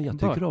glömmer. Jo, men jag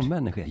tycker om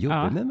människor. Jag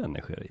jobbar med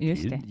människor.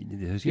 Just det.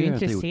 Du är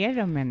intresserad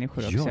av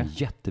människor också. Ja,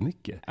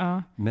 jättemycket.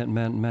 Ja.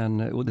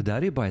 Men, och det där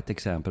är ju bara ett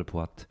exempel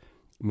på att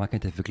man kan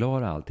inte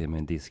förklara allting med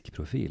en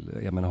diskprofil.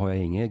 Jag menar, har jag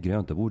inget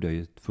grönt, då borde jag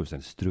ju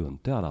fullständigt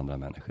strunta i alla andra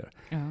människor.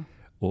 Ja.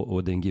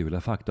 Och den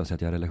gula faktorn så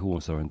att jag är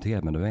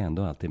relationsorienterad, men då är jag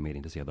ändå alltid mer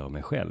intresserad av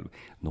mig själv.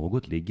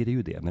 Något ligger det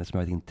ju det, men eftersom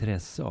jag har ett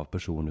intresse av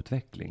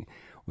personutveckling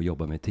och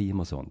jobbar med team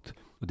och sånt.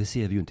 Och det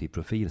ser vi ju inte i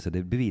profil, så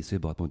det bevisar ju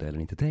bara att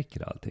modellen inte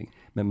täcker allting.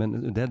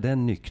 Men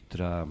den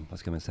nyktra, vad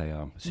ska man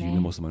säga,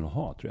 synen måste man nog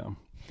ha, tror jag.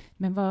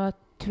 Men vad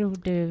tror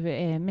du,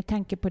 med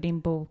tanke på din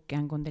bok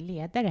angående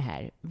ledare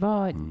här,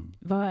 vad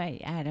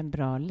är en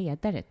bra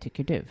ledare,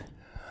 tycker du?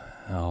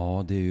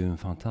 Ja, det är ju en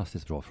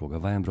fantastiskt bra fråga.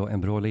 Vad är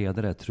en bra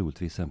ledare? Är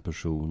troligtvis en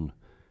person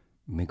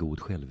med god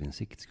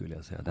självinsikt skulle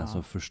jag säga. Den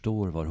som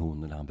förstår var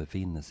hon eller han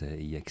befinner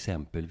sig i,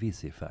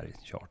 exempelvis i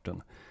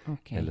färgcharten.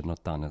 Okay. Eller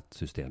något annat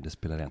system. Det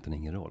spelar egentligen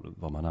ingen roll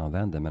vad man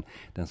använder. Men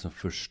den som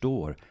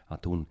förstår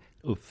att hon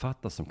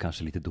uppfattas som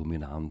kanske lite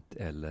dominant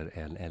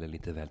eller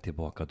lite väl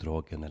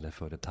tillbakadragen eller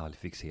för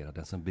detaljfixerad.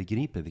 Den som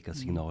begriper vilka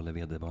signaler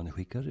vederbörande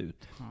skickar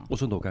ut. Och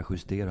som då kan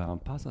justera och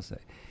anpassa sig.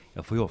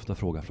 Jag får ju ofta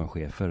fråga från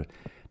chefer.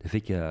 Det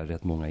fick jag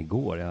rätt många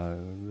igår. Jag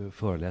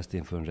föreläste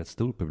inför en rätt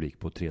stor publik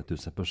på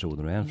 3000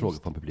 personer. Och en fråga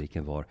från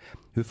publiken var: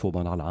 hur får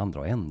man alla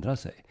andra att ändra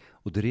sig?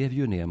 Och det rev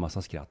ju ner en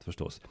massa skratt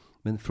förstås.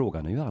 Men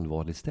frågan är ju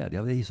allvarligt ställd.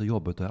 Ja, det är så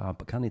jobbigt.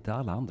 Kan inte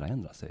alla andra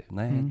ändra sig?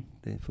 Nej,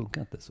 det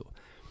funkar inte så.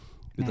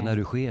 Utan när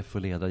du är chef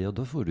och ledare, ja,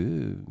 då får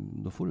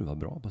du vara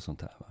bra på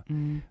sånt här. Va?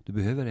 Du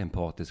behöver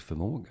empatisk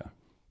förmåga.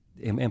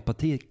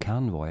 Empati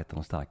kan vara ett av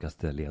de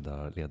starkaste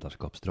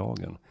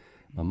ledarskapsdragen.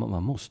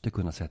 Man måste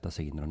kunna sätta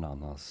sig in i någon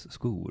annans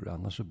skor.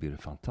 Annars så blir det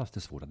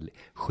fantastiskt svårt.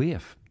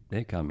 Chef,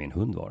 det kan min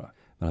hund vara.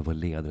 Men att vara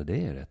ledare,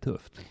 det är rätt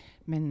tufft.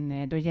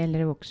 Men då gäller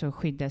det också att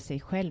skydda sig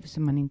själv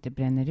så man inte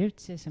bränner ut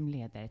sig som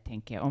ledare,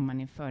 tänker jag. Om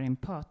man är för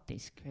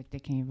empatisk. För det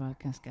kan ju vara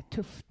ganska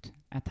tufft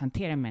att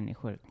hantera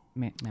människor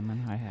när man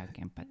har hög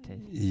empati.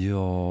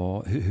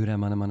 Ja, hur är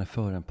man när man är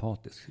för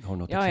empatisk? Har du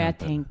något exempel? Jag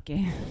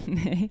tänker...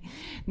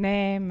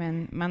 nej,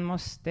 men man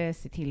måste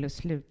se till att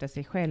sluta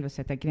sig själv och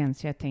sätta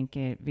gränser. Jag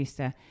tänker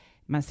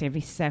man ser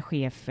vissa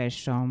chefer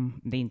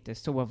som, det är inte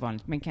så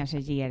vanligt, men kanske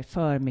ger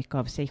för mycket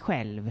av sig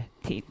själv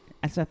till.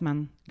 Alltså att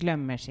man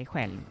glömmer sig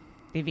själv.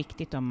 Det är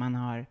viktigt om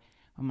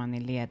man är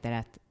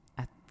ledare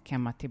att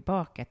komma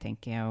tillbaka,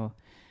 tänker jag, och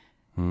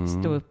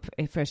stå upp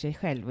för sig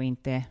själv och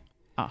inte,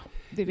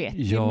 du vet,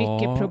 det är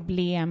mycket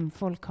problem.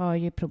 Folk har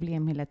ju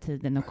problem hela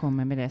tiden och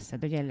kommer med dessa.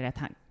 Då gäller det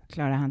att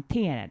klara att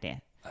hantera det.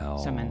 Då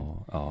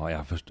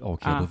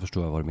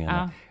förstår jag vad du menar.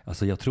 Ja.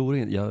 Alltså jag tror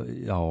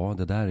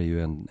det där är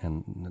ju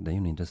det är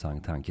en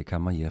intressant tanke.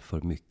 Kan man ge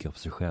för mycket av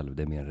sig själv?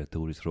 Det är mer en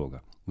retorisk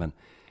fråga. Men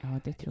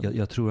det tror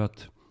jag tror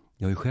att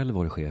jag har ju själv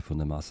varit chef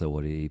under massa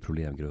år i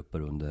problemgrupper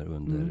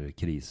under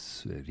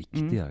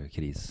riktiga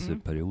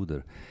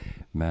krisperioder.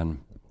 Men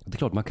det är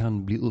klart man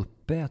kan bli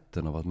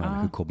uppäten av att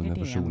människor kommer med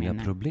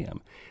personliga problem.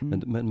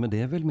 Men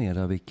det är väl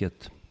mera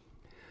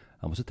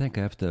jag måste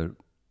tänka efter.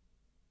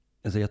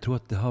 Alltså jag tror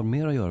att det har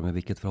mer att göra med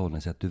vilket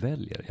förhållningssätt du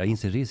väljer. Jag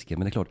inser risken,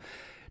 men det är klart,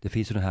 det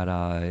finns ju den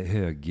här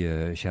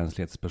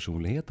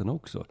högkänslighetspersonligheten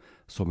också,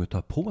 som ju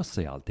tar på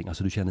sig allting.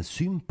 Alltså du känner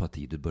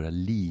sympati, du börjar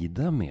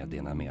lida med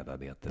dina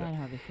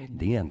medarbetare.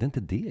 Det är egentligen inte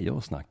det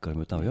jag snackar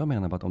om, utan jag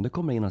menar att om det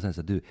kommer in och säger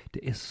att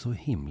det är så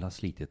himla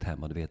slitigt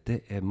hemma, du vet,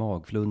 det är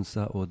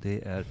magflunsa och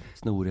det är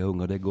snoriga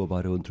ungar, det går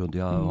bara runt.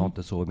 Jag har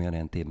inte sovit mer än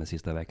en timme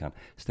sista veckan.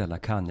 Ställa,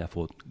 kan jag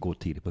få gå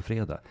tidigt på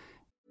fredag?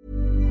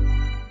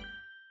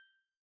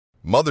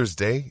 Mother's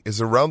Day is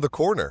around the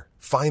corner.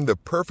 Find the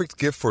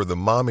perfect gift for the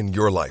mom in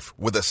your life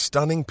with a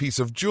stunning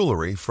piece of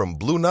jewelry from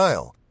Blue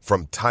Nile.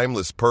 From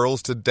timeless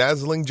pearls to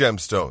dazzling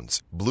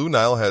gemstones, Blue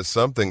Nile has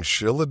something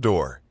she'll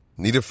adore.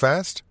 Need it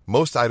fast?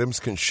 Most items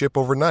can ship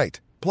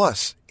overnight.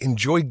 Plus,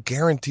 enjoy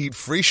guaranteed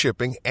free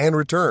shipping and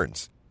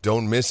returns.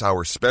 Don't miss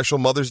our special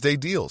Mother's Day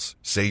deals.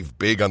 Save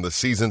big on the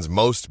season's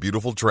most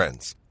beautiful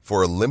trends.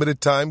 For a limited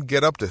time,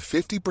 get up to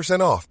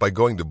 50% off by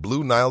going to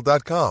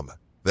BlueNile.com.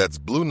 That's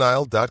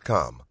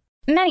BlueNile.com.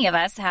 Many of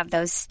us have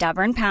those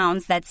stubborn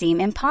pounds that seem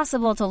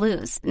impossible to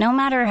lose, no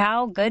matter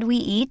how good we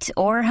eat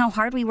or how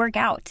hard we work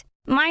out.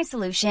 My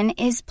solution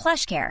is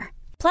PlushCare.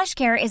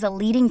 PlushCare is a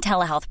leading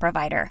telehealth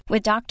provider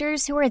with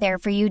doctors who are there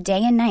for you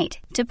day and night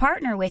to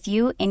partner with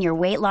you in your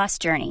weight loss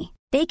journey.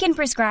 They can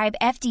prescribe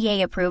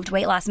FDA-approved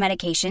weight loss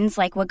medications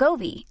like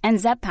Wegovy and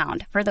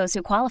Zepbound for those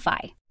who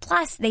qualify.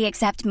 Plus, they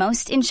accept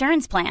most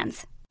insurance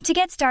plans. To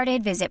get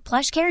started, visit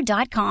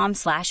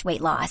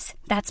plushcare.com/weightloss.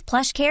 That's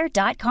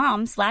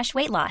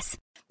plushcare.com/weightloss.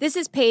 This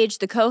is Paige,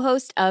 the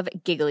co-host of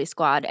Giggly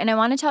Squad, and I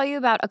want to tell you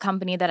about a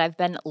company that I've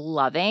been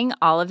loving,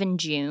 Olive &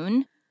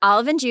 June.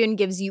 Olive & June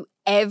gives you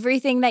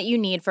everything that you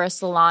need for a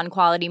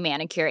salon-quality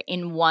manicure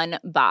in one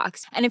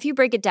box. And if you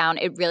break it down,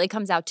 it really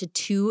comes out to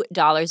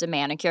 $2 a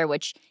manicure,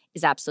 which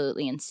is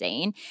absolutely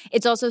insane.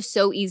 It's also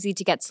so easy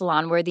to get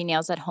salon-worthy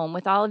nails at home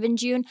with Olive &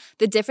 June.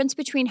 The difference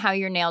between how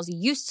your nails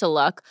used to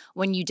look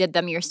when you did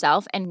them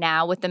yourself and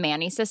now with the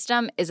Mani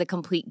system is a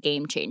complete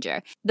game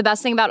changer. The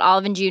best thing about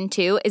Olive & June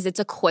too is it's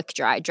a quick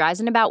dry.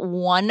 Dries in about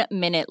 1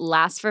 minute,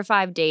 lasts for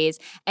 5 days,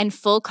 and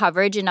full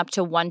coverage in up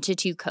to 1 to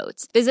 2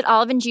 coats. Visit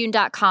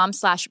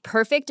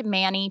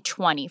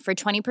oliveandjune.com/perfectmani20 for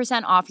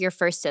 20% off your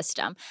first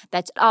system.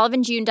 That's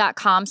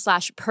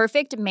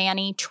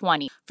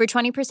oliveandjune.com/perfectmani20 for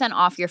 20%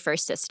 off your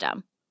first system.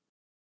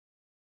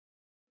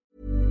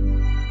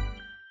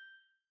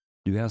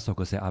 Du är en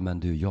sak att säga, men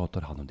du, jag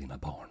tar hand om dina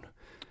barn.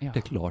 Ja. Det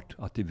är klart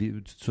att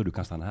så du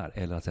kan stanna här.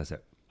 Eller att säga så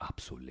här,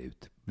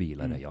 absolut,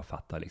 vila dig, jag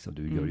fattar liksom.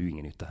 Du gör ju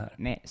ingen nytta här.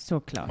 Nej,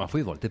 såklart. Man får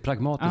ju vara lite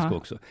pragmatisk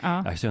också.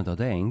 Jag säger inte att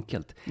det är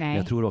enkelt. Men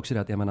jag tror också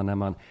att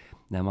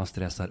när man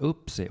stressar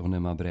upp sig och när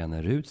man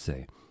bränner ut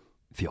sig,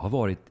 För jag har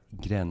varit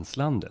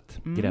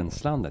gränslandet.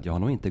 Gränslandet. Jag har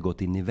nog inte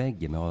gått in i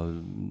väggen, men jag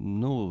har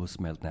nog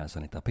smält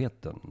näsan i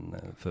tapeten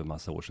för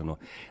massa år sedan. Och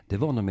det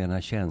var nog mer den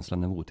här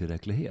känslan av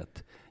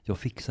otillräcklighet. Jag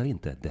fixar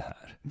inte det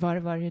här. Var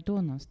var du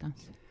då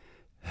någonstans?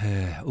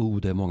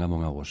 Det är många,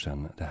 många år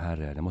sedan.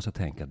 Det måste jag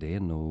tänka, det är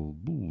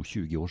nog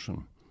 20 år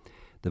sedan.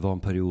 Det var en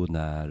period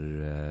när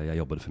jag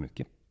jobbade för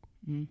mycket.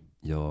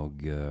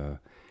 Jag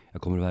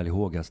kommer väl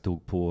ihåg, jag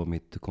stod på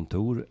mitt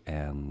kontor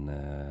en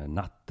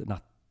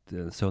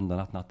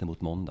söndag natten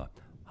mot måndag,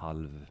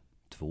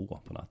 1:30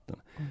 på natten.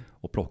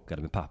 Och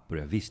plockade med papper.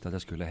 Jag visste att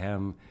jag skulle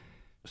hem.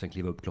 Och sen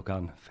kliva upp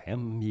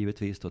 5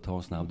 givetvis och ta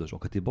en snabb dusch och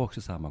åka tillbaka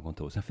till samma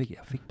kontor. Sen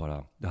fick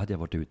bara, då hade jag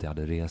varit ute, jag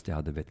hade rest, jag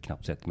hade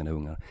knappt sett mina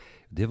ungar.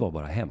 Det var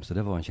bara hemskt. Så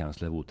det var en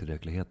känsla av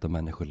otillräcklighet och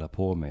människor la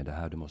på mig. Det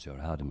här du måste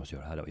göra, det här du måste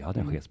göra, det här. Och jag hade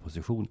en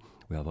chefsposition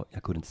och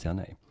jag kunde inte säga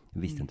nej.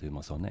 Jag visste inte hur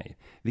man sa nej.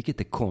 Vilket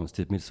är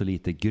konstigt, med så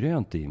lite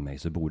grönt i mig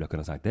så borde jag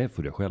kunna sagt det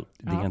får du själv.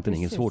 Det är egentligen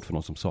inget svårt för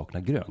någon som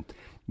saknar grönt.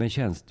 Men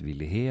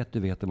tjänstvillighet, du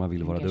vet att man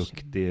vill vara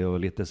duktig och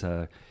lite så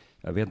här.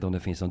 Jag vet inte om det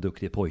finns någon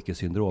duktig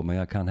pojkesyndrom, men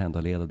jag kan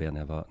ändå leda det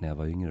när jag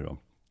var yngre då.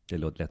 Det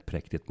låter lätt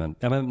präktigt,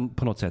 men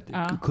på något sätt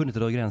kunde inte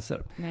dra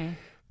gränser. Nej.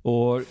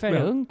 Och,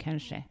 ung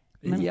kanske?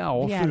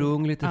 För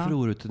ung, lite för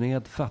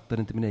orutinerad,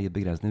 fattade inte min egen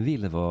begränsning,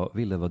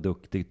 ville vara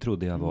duktig,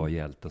 trodde jag var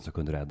hjälten som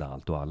kunde rädda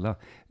allt och alla.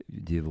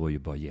 Det var ju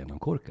bara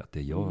genomkorkat,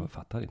 jag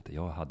fattar inte,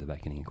 jag hade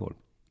verkligen ingen koll.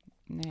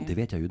 Nej. Det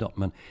vet jag ju idag,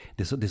 men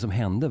det som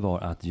hände var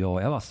att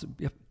jag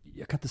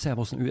kan inte säga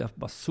vad som, jag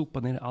bara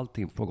sopade ner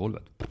allting på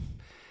golvet.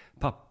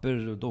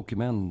 Papper,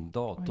 dokument,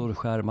 dator,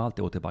 skärm, allt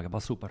jag åt tillbaka. Bara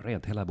sopa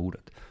rent hela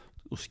bordet.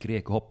 Och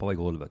skrek och hoppade i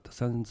golvet.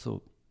 Sen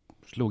så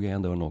slog jag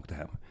igen dörren och åkte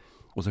hem.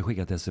 Och så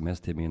skickade jag ett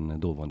sms till min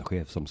dåvarande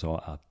chef som sa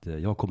att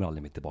jag kommer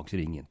aldrig mer tillbaka,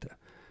 ring inte.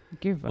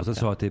 Gud, och så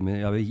sa jag till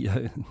mig,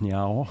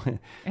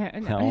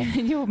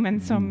 jo,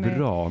 men som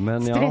bra,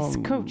 men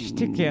stresscoach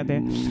tycker jag det.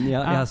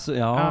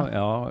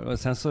 Och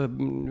sen så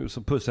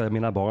pussade jag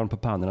mina barn på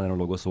pannorna när de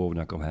låg och sov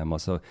när jag kom hem.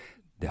 Och så,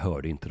 det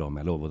hörde inte de,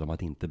 jag lovade dem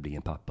att inte bli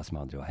en pappa som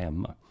aldrig var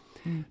hemma.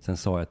 Sen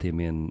sa jag till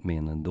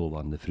min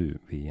dåvarande fru,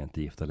 vi är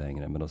inte gifta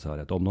längre, men då sa jag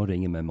att om någon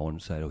ringer mig imorgon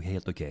så är det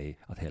helt okej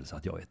att hälsa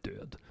att jag är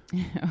död.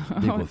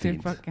 Det går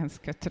fint. Du var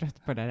ganska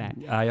trött på det där.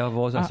 Ja, jag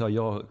var så att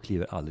jag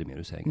kliver aldrig mer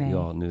ur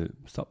sängen.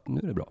 Nu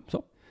är det bra.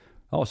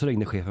 Så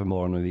ringde chefen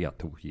imorgon och vi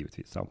tog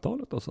givetvis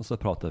samtalet och så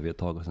pratade vi ett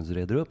tag och sen så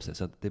redde det upp sig.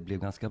 Så att det blev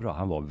ganska bra.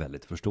 Han var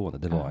väldigt förstående.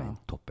 Det var en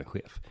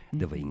toppenchef.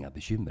 Det var inga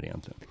bekymmer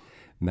egentligen.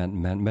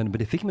 Men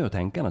det fick mig att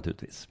tänka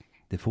naturligtvis.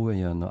 Det får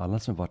ju alla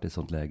som varit i ett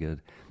sånt läge.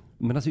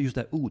 Men alltså just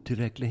den här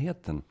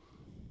otillräckligheten.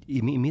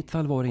 I mitt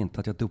fall var det inte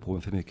att jag tog på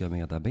mig för mycket av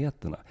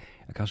medarbetarna.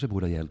 Jag kanske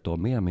borde ha hjälpt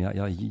dem mer, men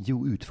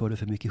jag utförde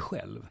för mycket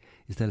själv.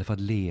 Istället för att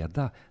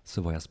leda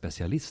så var jag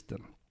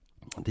specialisten.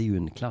 Det är ju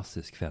en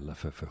klassisk fälla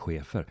för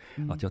chefer.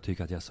 Att jag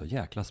tycker att jag är så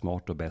jäkla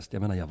smart och bäst.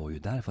 Jag menar, jag var ju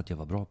där för att jag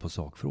var bra på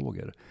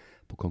sakfrågor.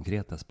 På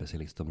konkreta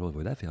specialistområden. Det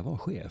var ju därför jag var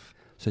chef.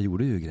 Så jag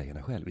gjorde ju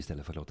grejerna själv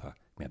istället för att låta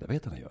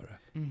medarbetarna göra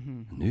det.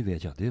 Nu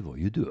vet jag att det var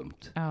ju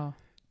dumt. Ja.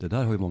 Det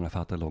där har ju många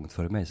fattat långt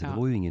före mig, så det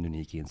var ju ingen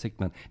unik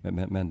insikt.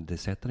 Men det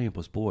sätter en ju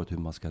på spåret hur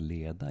man ska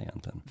leda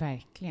egentligen.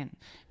 Verkligen.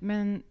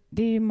 Men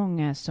det är ju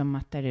många som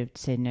mattar ut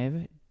sig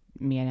nu,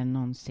 mer än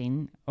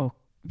någonsin. Och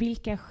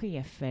vilka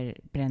chefer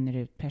bränner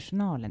ut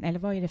personalen? Eller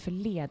vad är det för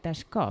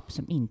ledarskap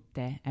som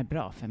inte är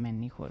bra för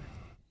människor?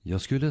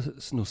 Jag skulle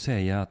nog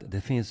säga att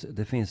det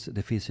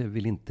finns jag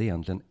vill inte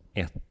egentligen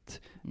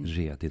ett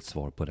redigt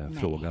svar på den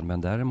frågan.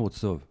 Men däremot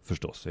så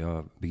förstås,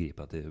 jag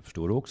begriper att det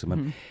förstår du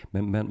också.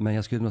 Men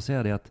jag skulle nog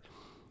säga det att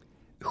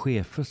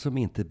chefer som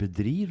inte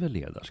bedriver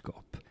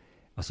ledarskap.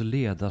 Alltså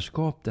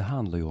ledarskap, det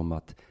handlar ju om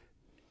att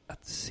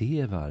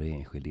se varje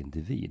enskild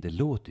individ. Det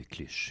låter ju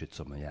klyschigt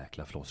som en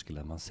jäkla floskel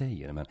när man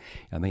säger. Men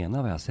jag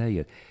menar vad jag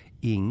säger.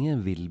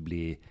 Ingen vill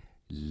bli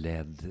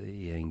ledd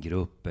i en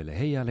grupp eller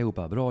hej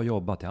allihopa, bra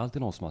jobbat, det är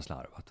alltid någon som har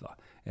slarvat va?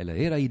 Eller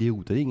era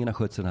idioter, ingen har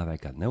skött sig den här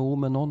veckan.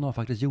 Men någon har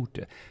faktiskt gjort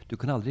det. Du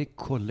kan aldrig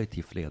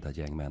kollektivt leda ett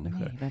gäng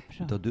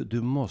människor.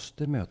 Du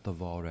måste möta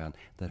var och en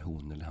där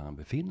hon eller han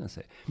befinner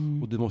sig.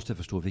 Och du måste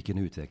förstå vilken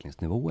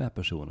utvecklingsnivå är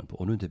personen på.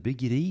 Om du inte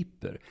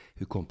begriper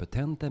hur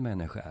kompetent en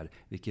människa är,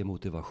 vilken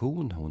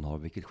motivation hon har,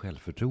 vilket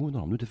självförtroende hon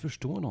har. Om du inte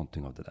förstår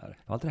någonting av det där.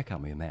 Allt det där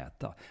kan man ju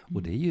mäta.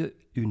 Och det är ju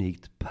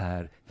unikt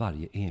per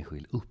varje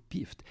enskild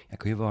uppgift. Jag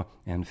kan ju vara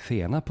en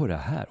fena på det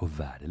här och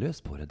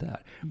värdelös på det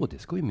där. Och det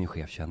ska ju min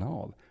chef känna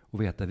av.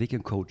 Och veta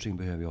vilken coaching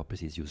behöver jag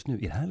precis just nu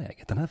i det här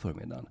läget, den här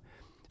förmiddagen.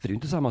 För det är ju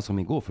inte samma som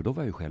igår, för då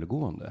var jag ju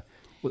självgående.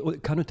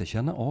 Och kan du inte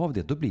känna av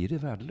det, då blir det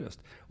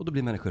värdelöst. Och då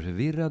blir människor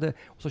förvirrade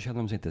och så känner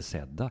de sig inte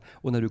sedda.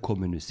 Och när du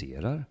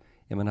kommunicerar,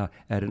 jag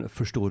menar,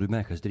 förstår du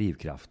människors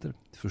drivkrafter?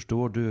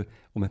 Förstår du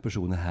om en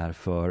person är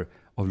här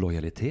av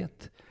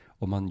lojalitet?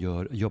 Om man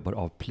jobbar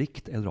av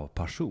plikt eller av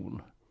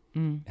passion?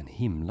 En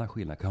himla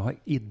skillnad. Kan ha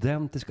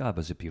identiska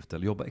arbetsuppgifter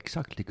eller jobba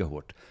exakt lika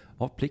hårt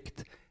av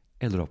plikt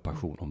eller av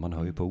passion, om man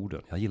hör ju på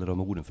orden. Jag gillar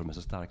de orden för de är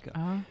så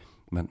starka.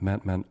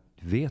 Men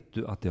vet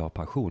du att det är av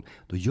passion,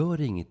 då gör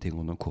det ingenting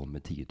om de kommer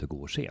tidigt och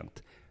går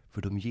sent.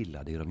 För de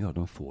gillar det de gör,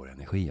 de får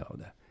energi av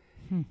det.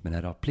 Men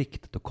när det är av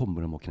plikt, då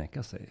kommer de att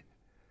knäcka sig.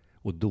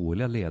 Och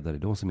dåliga ledare är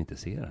de som inte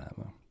ser det här.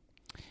 Va?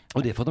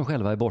 Och det är för att de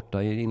själva är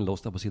borta, är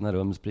inlåsta på sina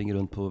rum, springer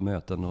runt på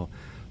möten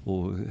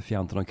och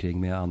fjantar omkring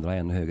med andra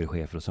ännu högre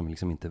chefer som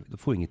liksom inte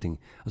får ingenting.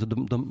 Alltså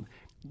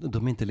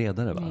de är inte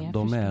ledare, va? Nej,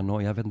 De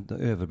är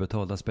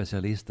överbetalda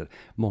specialister.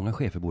 Många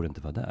chefer borde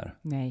inte vara där.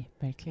 Nej,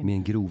 verkligen.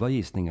 Min grova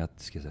gissning att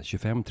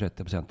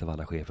 25-30% av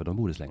alla chefer, de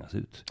borde slängas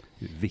ut.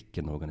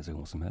 Vilken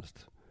organisation som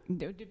helst.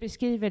 Du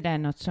beskriver där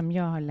något som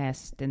jag har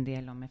läst en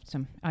del om,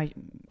 eftersom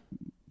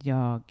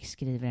jag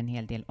skriver en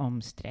hel del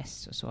om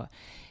stress och så.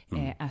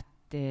 Att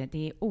det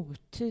är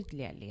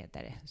otydliga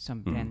ledare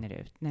som bränner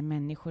ut, när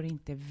människor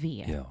inte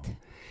vet.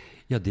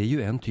 Ja, det är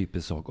ju en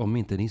typisk sak, om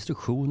inte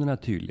instruktionerna är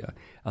tydliga.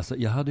 Alltså,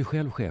 jag hade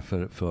själv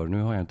chefer för,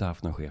 nu har jag inte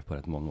haft någon chef på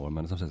rätt många år,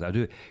 men som säger så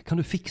här, kan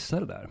du fixa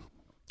det där?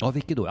 Ja,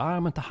 vilket då? Ja,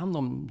 men ta hand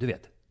om, du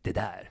vet, det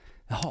där.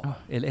 Jaha,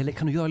 eller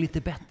kan du göra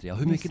lite bättre? Ja,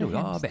 hur mycket då?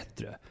 Ja,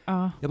 bättre.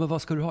 Ja, men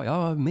vad ska du ha?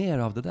 Ja, mer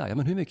av det där. Ja,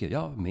 men hur mycket?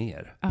 Ja,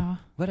 mer. Ja.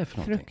 Vad är det för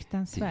någonting?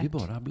 Fruktansvärt. Det är ju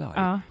bara blaj.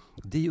 Ja.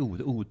 Det är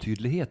ju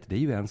otydlighet, det är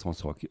ju en sån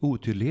sak.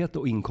 Otydlighet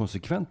och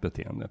inkonsekvent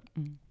beteende.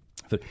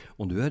 För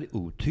om du är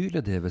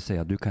otydlig, det vill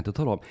säga du kan inte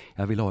tala om,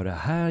 jag vill ha det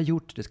här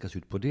gjort, det ska se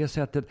ut på det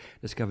sättet,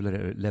 det ska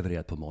väl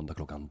levereras på måndag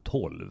klockan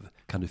 12.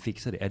 Kan du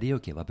fixa det? Är det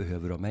okej? Vad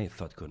behöver du av mig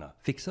för att kunna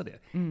fixa det?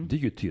 Det är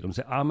ju tydligt. De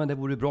säger, men det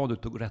vore bra om du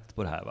tog rätt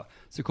på det här, va?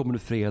 Så kommer du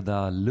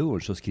fredag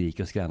lunch och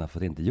skriker och skränar för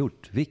att det inte är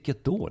gjort.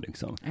 Vilket då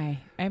liksom?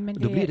 Nej, men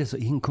då blir det så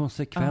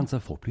inkonsekvent så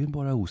folk blir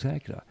bara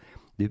osäkra.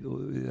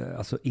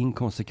 Alltså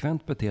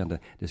inkonsekvent beteende,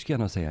 det skulle jag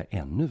nog säga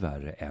ännu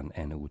värre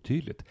än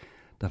otydligt.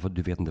 Därför att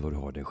du vet inte vad du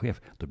har din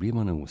chef. Då blir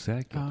man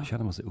osäker. Då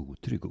känner man sig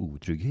otrygg och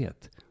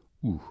otrygghet.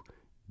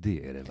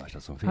 Det är det värsta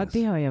som finns.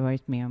 Ja, det har jag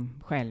varit med om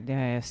själv. Det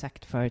har jag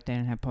sagt förut i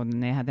den här podden.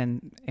 När jag hade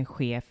en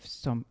chef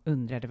som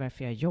undrade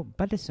varför jag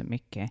jobbade så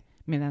mycket.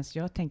 Medan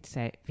jag tänkte så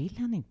här, vill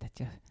han inte att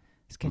jag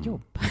ska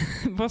jobba?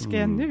 Vad ska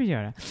jag nu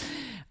göra?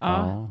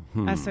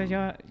 Alltså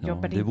jag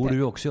jobbade inte. Det borde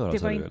du också göra.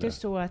 Det var inte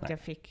så att jag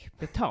fick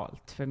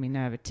betalt för min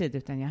övertid,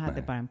 utan jag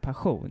hade bara en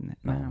passion.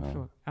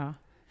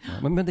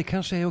 Men det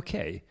kanske är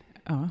okej.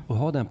 Och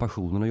ha den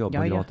passionen och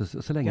jobba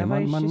gratis så länge jag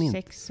var man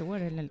 26 år.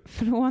 Eller,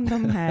 från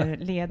de här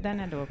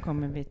ledarna då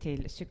kommer vi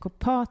till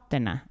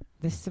psykopaterna.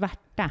 Det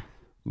svarta.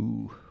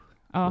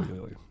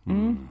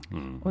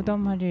 Och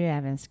de har du ju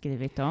även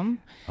skrivit om.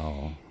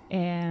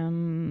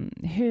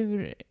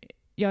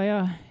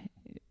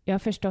 Jag har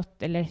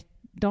förstått, eller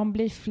de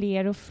blir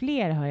fler och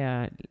fler har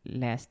jag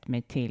läst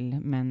mig till.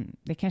 Men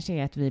det kanske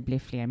är att vi blir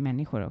fler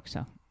människor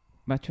också.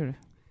 Vad tror du?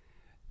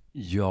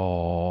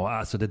 Ja,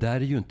 alltså det där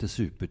är ju inte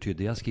supertydligt.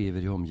 Det jag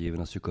skriver i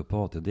Omgivna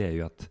psykopater, det är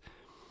ju att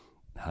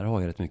här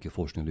har jag rätt mycket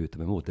forskning att luta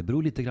mig mot. Det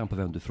beror lite grann på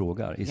vem du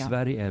frågar. I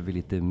Sverige är vi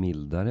lite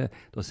mildare.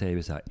 Då säger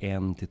vi så här,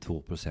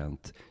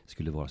 1-2%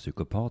 skulle vara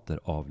psykopater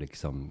av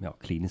liksom,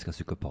 kliniska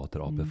psykopater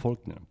av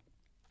befolkningen.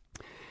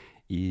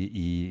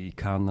 I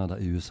Kanada,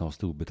 USA och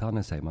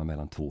Storbritannien säger man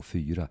mellan 2 och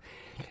 4.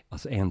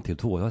 Alltså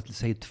 1-2. Jag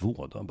säger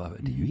 2 då. Bara,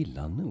 det är ju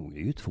illa nog. Det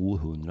är ju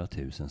 200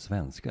 000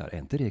 svenskar. Är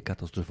inte det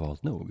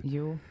katastrofalt nog?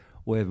 Jo.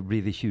 Och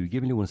blir vi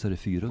 20 miljoner så är det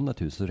 400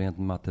 000. Så rent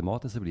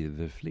matematiskt så blir det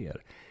väl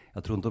fler.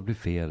 Jag tror inte det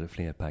blir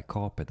fler per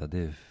capita.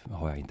 Det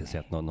har jag inte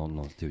sett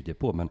någon studie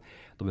på. Men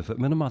de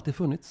har alltid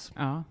funnits.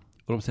 Ja.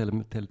 Och de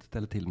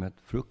ställer till med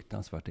ett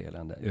fruktansvärt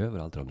elände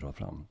överallt de drar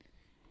fram.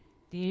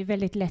 Det är ju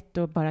väldigt lätt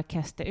att bara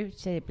kasta ut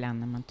sig ibland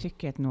när man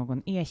tycker att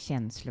någon är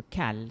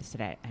känslokall.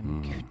 Sådär,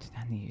 men gud,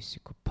 han är ju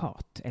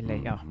psykopat.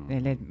 Eller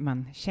eller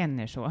man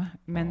känner så.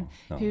 Men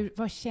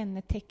vad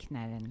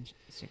kännetecknar en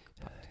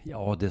psykopat?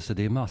 Ja, det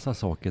är massa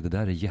saker. Det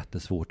där är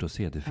jättesvårt att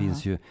se. Det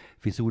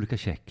finns olika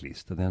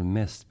checklistor. Den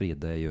mest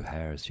spridda är ju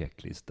Hares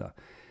checklista.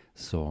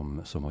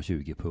 Som har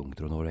 20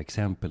 punkter. Och några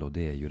exempel, och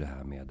det är ju det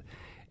här med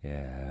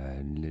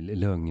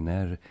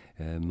lögner,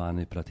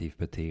 manipulativt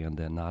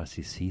beteende,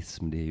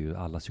 narcissism. Det är ju,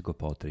 alla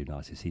psykopater är ju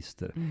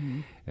narcissister.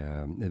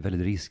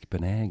 Väldigt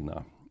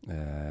riskbenägna,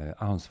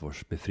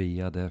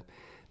 ansvarsbefriade.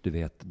 Du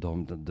vet, det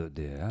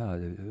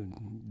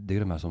är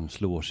de här som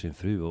slår sin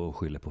fru och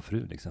skyller på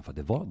frun liksom, för att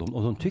det var de,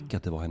 och de tycker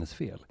att det var hennes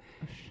fel.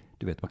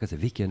 Du vet, man kan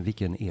säga,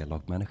 vilken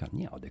elak människa.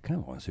 Ja, det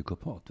kan vara en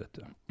psykopat, vet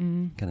du.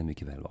 Kan det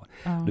mycket väl vara.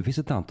 Det finns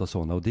ett antal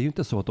sådana. Och det är ju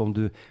inte så att om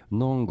du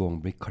någon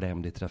gång blir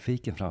klämd i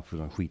trafiken framför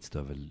en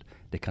skitstövel.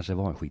 Det kanske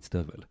var en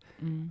skitstövel.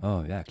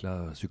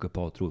 Jäkla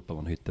psykopat ropar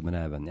man hytte, men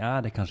även,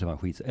 det kanske var en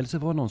skitstövel. Eller så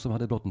var det någon som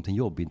hade bråttom till en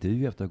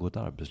jobbintervju efter att ha gått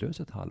arbetslös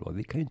ett halvår.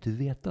 Vi kan ju inte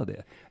veta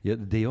det.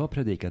 Det jag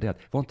predikar är att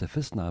var inte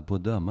för snabb på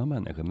att döma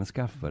människor, men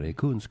skaffa dig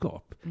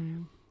kunskap.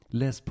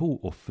 Läs på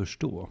och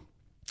förstå.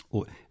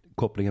 Och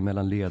kopplingen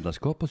mellan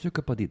ledarskap och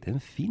psykopati, den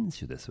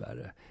finns ju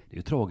dessvärre. Det är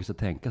ju tragiskt att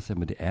tänka sig,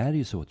 men det är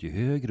ju så att ju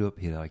högre upp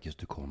hierarkiskt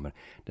du kommer,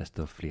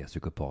 desto fler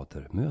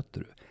psykopater möter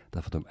du.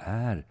 Därför att de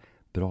är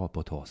bra på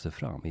att ta sig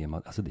fram.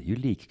 Alltså det är ju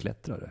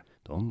likklättrare.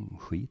 De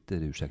skiter,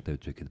 ursäkta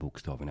uttrycket,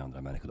 bokstaven i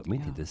andra människor. De är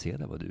inte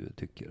intresserade av vad du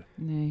tycker.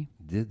 Nej.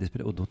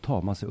 Och då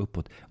tar man sig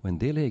uppåt. Och en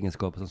del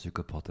egenskaper som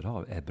psykopater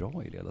har är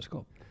bra i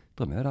ledarskap.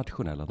 De är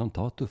rationella, de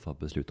tar tuffa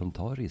beslut, de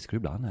tar risker.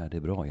 Ibland är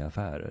det bra i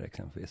affärer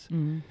exempelvis.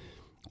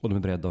 Och de är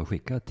beredda att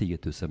skicka 10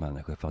 000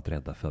 människor för att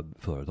rädda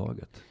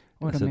företaget.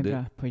 Och alltså de är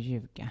bra på att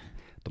ljuga.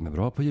 De är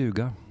bra på att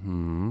ljuga.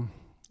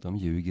 De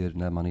ljuger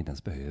när man inte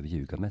ens behöver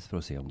ljuga, mest för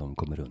att se om de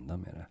kommer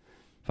undan med det.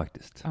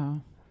 Faktiskt. Ja.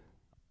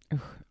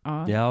 Usch.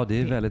 Ja, det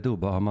är väldigt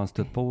obehagligt. Har man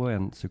stött på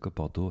en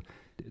psykopat, då,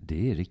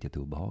 det är riktigt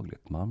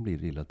obehagligt. Man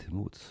blir illa till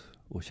mots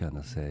och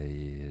känner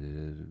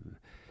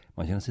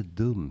sig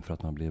dum för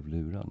att man blev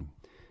lurad.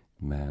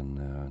 Men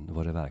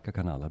vad det verkar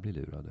kan alla bli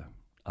lurade.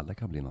 Alla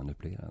kan bli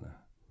manipulerade.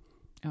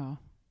 Ja,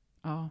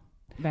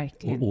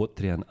 verkligen. Och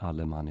återigen,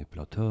 alla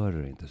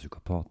manipulatörer är inte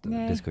psykopater.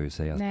 Nej. Det ska ju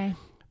sägas. Nej.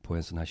 På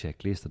en sån här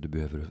checklista, du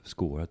behöver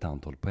skåra ett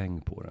antal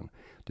poäng på den.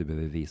 Du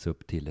behöver visa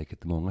upp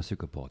tillräckligt många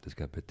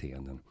psykopatiska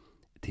beteenden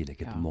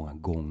tillräckligt många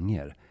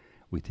gånger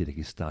och i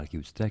tillräckligt stark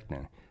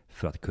utsträckning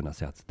för att kunna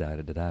säga att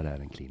det där är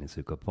en klinisk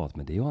psykopat.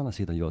 Men det är å andra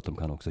sidan gör att de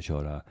kan också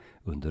köra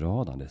under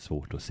radarn. Det är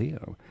svårt att se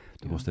dem.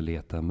 Du måste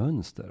leta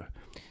mönster.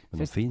 Men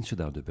de finns ju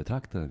där du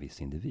betraktar en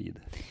viss individ.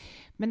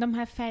 Men de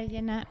här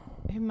färgerna,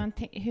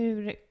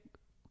 hur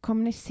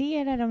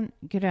kommunicerar de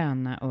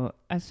gröna? Och,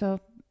 alltså,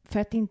 för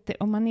att inte,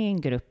 om man är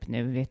en grupp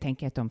nu, jag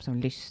tänker att de som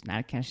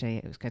lyssnar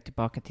kanske ska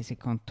tillbaka till sitt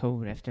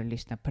kontor efter att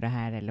lyssna på det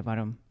här eller vad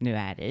de nu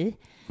är i.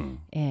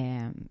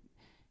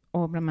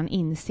 Och man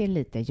inser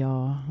lite,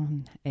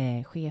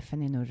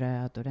 chefen är nog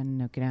röd och den är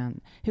nog grön.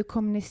 Hur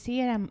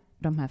kommunicerar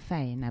de här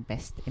färgerna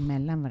bäst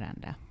emellan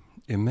varandra?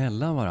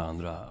 Emellan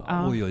varandra?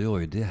 Ja.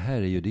 Oj. Det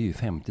här är ju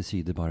 50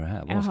 sidor bara det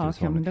här.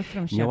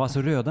 Jaha,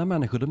 alltså röda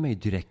människor, de är ju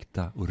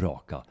direkta och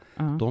raka.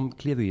 De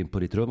klev in på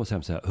ditt rum och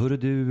sen säger, hörru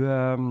du,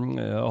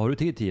 har du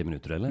tid 10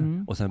 minuter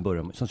eller? Och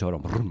sen så kör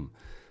de,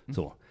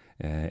 så.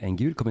 En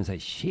gul kommer in och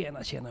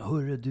säger, tjena,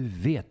 hörru, du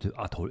vet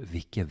att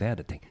vilket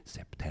väder, tänk,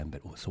 september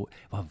och så,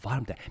 vad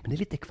varmt det är. Men det är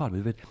lite kvalm,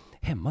 du vet,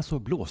 hemma så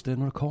blåste det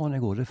en orkan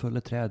igår, det föll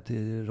ett träd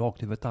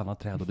rakt över ett annat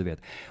träd och du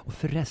vet. Och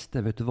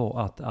förresten, vet du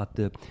vad, att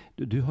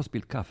du har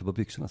spilt kaffe på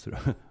byxorna, så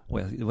och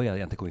det var jag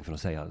inte kom in för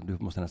att säga, du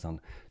måste nästan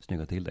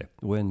snygga till dig.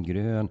 Och en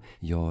grön,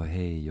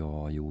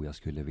 jag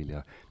skulle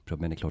vilja,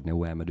 men det är klart,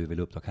 men du vill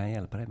upp, då kan jag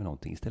hjälpa dig med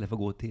någonting istället för att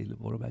gå till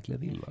vad de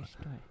verkligen vill. Va?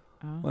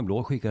 Och en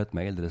blå skickar ett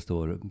mejl där det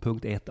står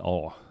punkt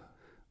 1a.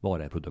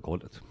 Vad är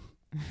protokollet?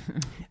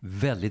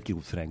 Väldigt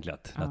grovt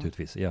förenklat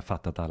naturligtvis. Jag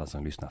fattar att alla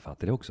som lyssnar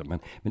fattar det också.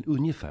 Men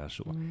ungefär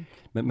så.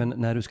 Men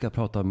när du ska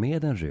prata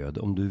med en röd,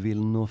 om du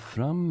vill nå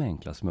fram med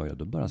enkla smörja,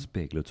 då bara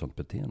spegla ut sånt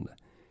beteende.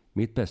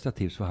 Mitt bästa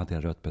tips för att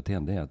hantera rött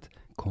beteende är att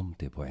kom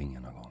till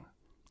poängen någon gång.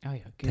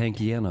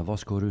 Tänk igenom, vad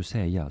ska du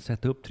säga?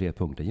 Sätt upp 3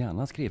 punkter,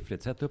 gärna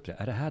skriftligt. Sätt upp det.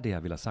 Är det här det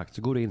jag vill ha sagt?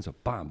 Så går du in så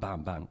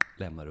bam,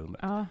 lämnar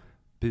rummet.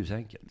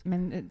 Busenkelt.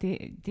 Men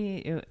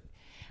det är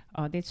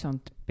ett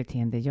sånt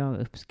beteende jag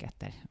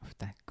uppskattar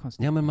ofta.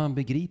 Konstigt. Ja, men man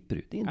begriper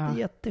det. Det är inte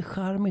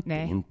jättecharmigt, det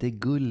är inte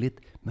gulligt,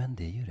 men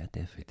det är ju rätt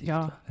effektivt.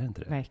 Ja, är det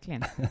inte det?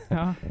 Verkligen.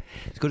 Ja.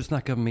 Ska du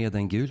snacka med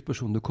en gul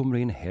person, då kommer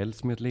du in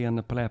helst med ett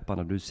leende på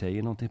läpparna. Du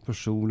säger någonting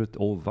personligt.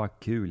 Vad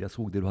kul, jag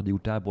såg det du hade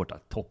gjort där borta.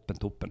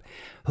 Toppen.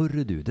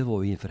 Hörru du, det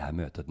var ju inför det här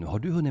mötet nu. Har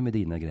du hunnit med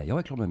dina grejer? Jag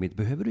är klar med mitt.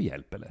 Behöver du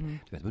hjälp eller?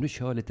 Du vet, men du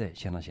kör lite,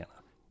 tjena.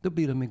 Då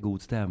blir de i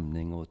god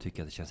stämning och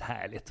tycker att det känns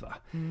härligt, va?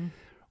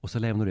 Och så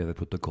lämnar du över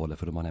protokollet,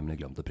 för de har nämligen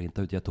glömt att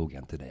printa ut. Jag tog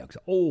en till dig också.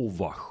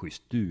 Vad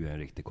schysst, du är en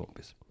riktig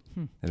kompis.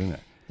 Är du med?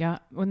 Ja,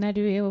 och när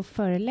du är och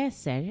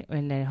föreläser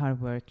eller har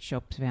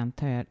workshops, vi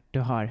antar du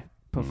har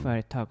på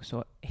företag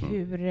så.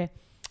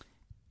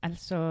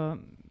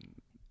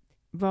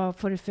 Vad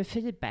får du för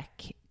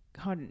feedback?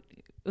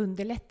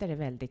 Underlättar det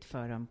väldigt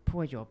för dem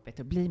på jobbet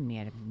att bli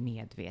mer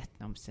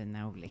medvetna om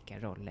sina olika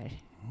roller?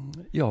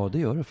 Ja, det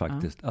gör det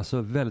faktiskt.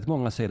 Alltså väldigt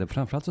många säger det.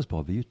 Framförallt så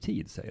sparar vi ju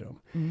tid, säger de.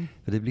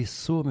 För det blir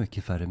så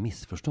mycket färre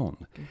missförstånd.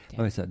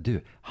 Man vill säga,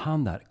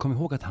 kom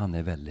ihåg att han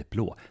är väldigt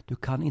blå. Du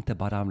kan inte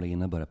bara ramla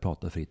in och börja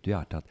prata fritt i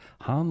hjärtat.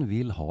 Han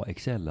vill ha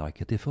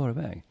Excel-arket i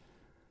förväg.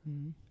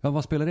 Ja,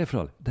 vad spelar det för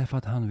roll? Därför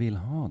att han vill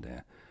ha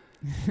det.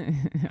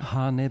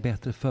 Han är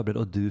bättre förberedd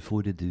och du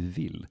får det du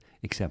vill,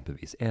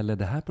 exempelvis. Eller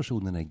den här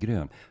personen är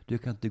grön. Du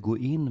kan inte gå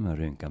in med en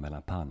rynka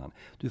mellan pannan.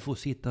 Du får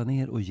sitta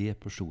ner och ge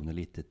personen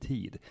lite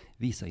tid.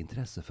 Visa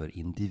intresse för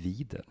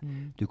individen.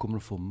 Du kommer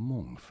att få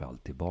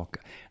mångfald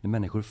tillbaka. När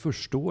människor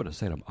förstår det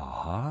säger de,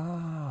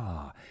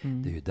 aha,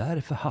 det är ju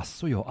därför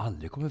Hasse och jag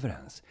aldrig kommer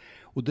överens.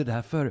 Och det är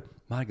därför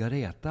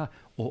Margareta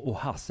och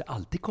Hasse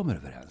alltid kommer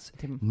överens.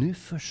 Nu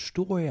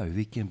förstår jag ju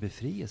vilken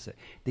befrielse.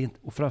 Det är inte,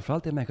 och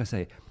framförallt det människor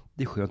säger,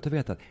 det är skönt att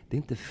veta att det är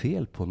inte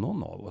fel på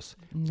någon av oss.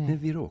 Men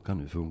vi råkar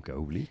nu funka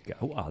olika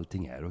och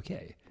allting är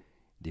okej.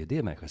 Det är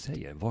det människor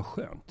säger. Vad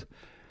skönt.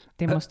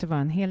 Det måste vara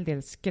en hel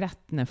del skratt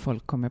när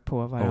folk kommer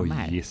på vad de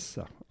är.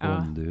 Gissa.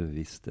 Om du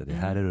visste. Det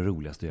här är det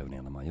roligaste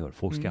övningarna man gör.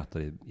 Folk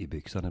skrattar i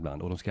byxan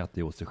ibland. Och de skrattar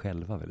ju åt sig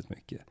själva väldigt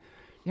mycket.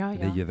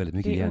 Det ger väldigt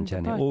mycket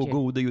igenkänning.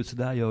 Gode Gud, så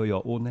där gör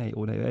jag. Nej.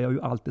 Jag är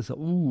ju alltid så,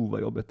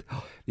 vad jobbigt.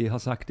 Jag har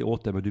sagt det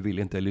åt dig, men du vill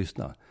inte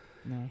lyssna.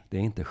 Nej. Det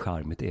är inte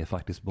charmigt, det är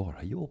faktiskt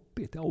bara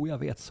jobbigt. Jag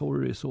vet,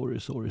 sorry.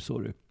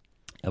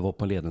 Jag var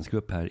på en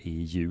ledningsgrupp här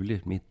i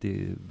juli, mitt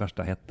i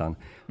värsta hettan.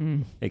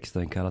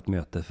 Extra kallat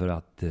möte för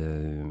att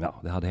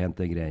det hade hänt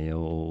en grej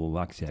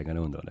och aktieägarna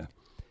undrade.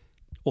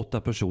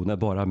 8 personer,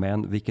 bara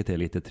män, vilket är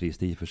lite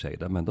trist i och för sig.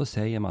 Men då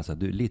säger man så här,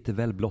 du är lite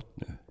väl blått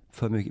nu.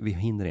 För mycket, vi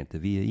hinner inte.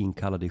 Vi är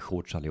inkallade i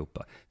shorts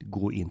allihopa.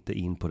 Gå inte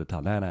in på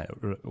detalj. Nej,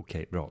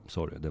 okej, bra.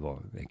 Sorry, det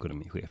var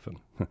ekonomichefen.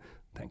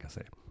 Tänka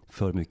sig.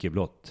 För mycket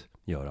blått,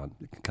 Göran.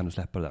 Kan du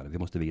släppa det där? Vi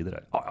måste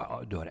vidare.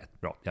 Ja, du har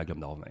rätt. Bra, jag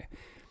glömde av mig.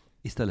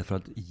 Istället för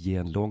att ge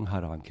en lång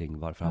harang kring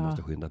varför han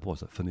måste skynda på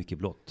sig. För mycket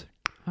blått.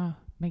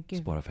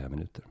 Spara 5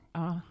 minuter.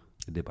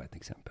 Det är bara ett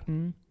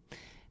exempel.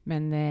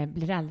 Men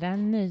blir alla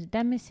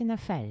nöjda med sina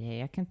färger?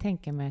 Jag kan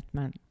tänka mig att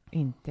man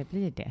inte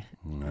blir det.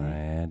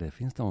 Nej, det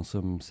finns de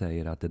som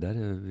säger att det där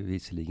är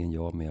visserligen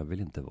jag, men jag vill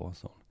inte vara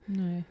sån.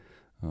 Nej.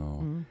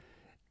 Ja.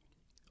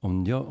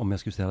 Om jag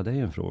skulle ställa dig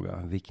en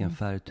fråga. Vilken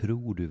färg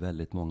tror du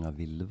väldigt många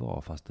vill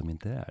vara fast de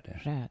inte är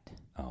det? Röd.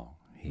 Ja,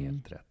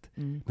 helt rätt.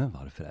 Men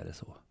varför är det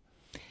så?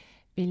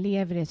 Vi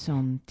lever i en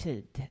sån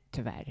tid,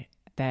 tyvärr,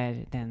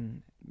 där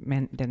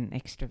den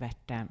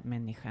extroverta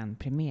människan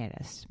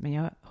premieras. Men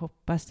jag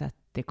hoppas att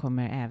det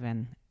kommer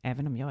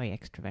även om jag är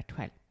extrovert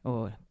själv.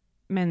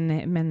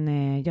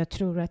 Men jag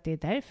tror att det är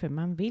därför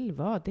man vill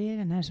vara. Det är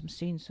den här som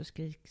syns och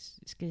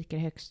skriker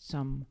högst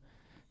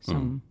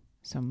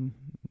som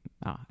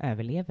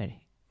överlever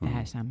det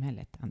här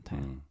samhället, antar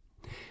jag.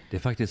 Det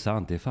är faktiskt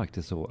sant. Det är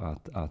faktiskt så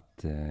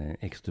att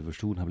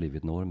extroversion har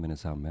blivit normen i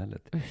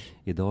samhället. Usch.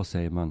 Idag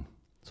säger man,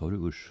 sa du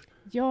usch?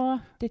 Ja,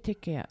 det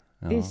tycker jag.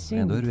 Ja, det är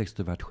synd. Ändå är du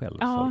extrovert själv.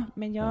 Ja,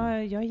 men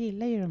jag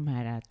gillar ju de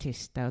här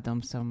tysta och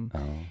de som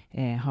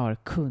har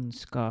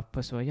kunskap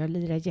och så. Jag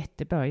lirar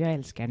jättebra. Jag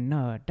älskar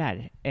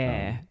nördar.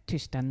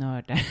 Tysta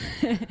nördar.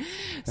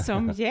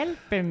 Som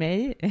hjälper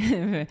mig.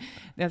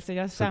 Alltså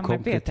jag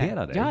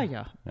kompletterar dig.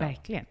 Ja,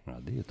 verkligen. Ja,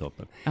 det är ju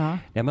toppen. Ja.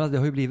 Ja, men det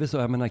har ju blivit så.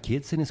 Jag menar,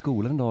 kidsen i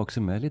skolan idag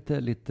som är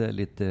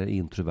lite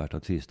introverta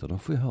och tysta. De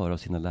får ju höra av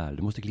sina lärare.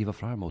 Du måste kliva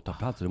fram och ta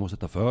plats. Du måste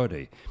ta för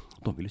dig.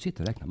 De vill ju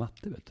sitta och räkna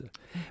matte, vet du.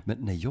 Men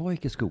när jag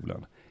gick i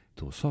skolan,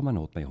 då sa man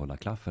åt mig att hålla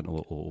klaffen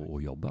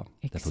och jobba.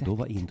 Exakt. Därför då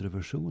var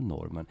introversion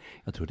normen.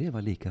 Jag tror det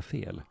var lika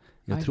fel.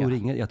 Jag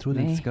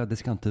tror det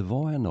ska inte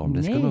vara en norm.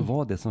 Det ska nog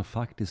vara det som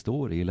faktiskt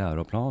står i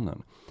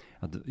läroplanen.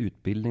 Att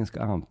utbildning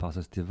ska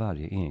anpassas till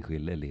varje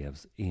enskild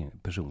elevs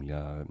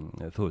personliga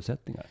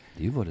förutsättningar.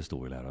 Det är ju vad det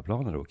står i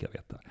läroplanen, råkar jag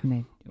veta.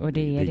 Nej, och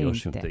det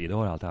görs inte.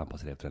 Idag är allt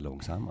anpassat efter det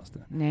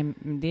långsammaste. Nej,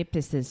 det är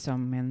precis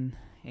som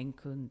en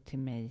kund till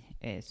mig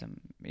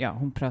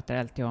hon pratar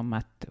alltid om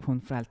att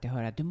hon får alltid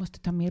höra, du måste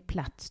ta mer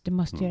plats, du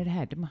måste göra det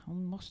här.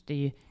 Hon måste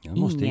ju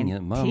ingenting.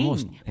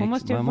 Hon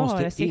måste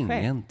vara sig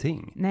själv.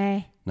 Ingenting.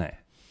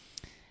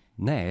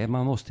 Nej,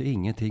 man måste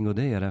ingenting, och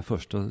det är den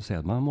första att säga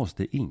att man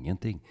måste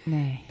ingenting.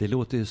 Nej. Det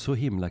låter ju så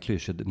himla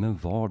klyschigt, men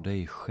var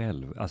dig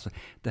själv. Alltså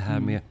det här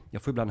med,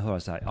 jag får ibland höra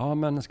så här, ja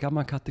men ska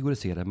man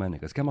kategorisera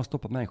människor? Ska man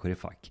stoppa människor i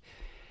fack?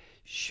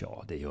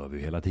 Ja, det gör vi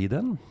ju hela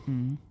tiden.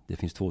 Det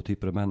finns 2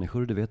 typer av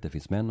människor, du vet, det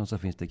finns män och så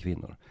finns det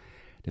kvinnor.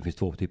 Det finns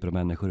 2 typer av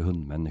människor,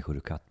 hundmänniskor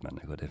och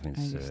kattmänniskor. Det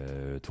finns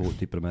 2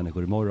 typer av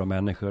människor,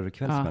 morgonmänniskor,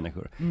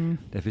 kvällsmänniskor.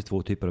 Det finns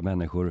 2 typer av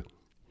människor.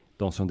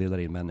 De som delar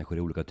in människor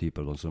i olika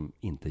typer och de som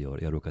inte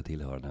gör. Jag råkar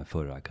tillhöra den här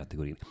förra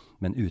kategorin.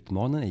 Men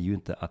utmaningen är ju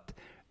inte att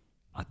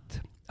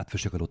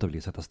försöka låta bli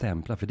att sätta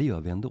stämplar. För det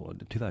gör vi ändå.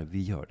 Tyvärr,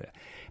 vi gör det.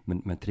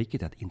 Men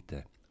tricket är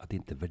att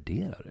inte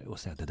värdera det och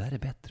säga att det där är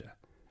bättre.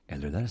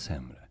 Eller det där är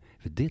sämre.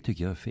 För det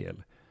tycker jag är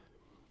fel.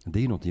 Det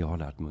är ju något jag har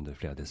lärt mig under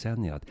flera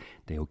decennier. Att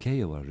det är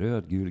okej att vara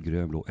röd, gul,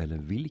 grön, blå eller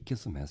vilken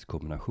som helst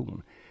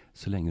kombination.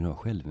 Så länge du har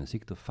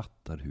självinsikt och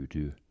fattar hur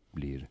du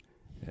blir,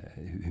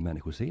 hur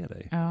människor ser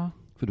dig. Ja.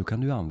 För då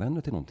kan du använda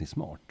det till någonting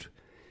smart.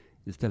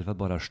 Istället för att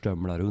bara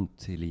stömla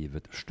runt i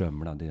livet.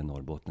 Stömla, det är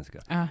norrbottniska.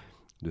 Ja.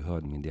 Du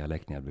hörde min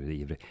dialekt när jag blev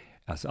ivrig.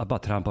 Alltså att bara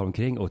trampa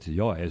omkring och till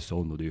jag är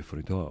sån och du får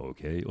inte ha,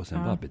 okej. Och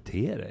sen bara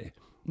bete dig.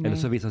 Nej. Eller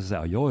så visar det sig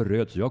att jag är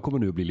röd så jag kommer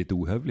nu bli lite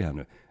ohövlig här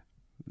nu.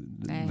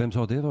 Nej. Vem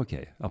sa det var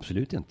okej?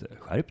 Absolut inte.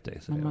 Skärp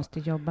dig. Man måste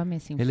jobba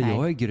med sin Eller färg.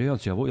 jag är grön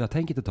så jag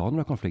tänker inte ta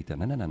några konflikter.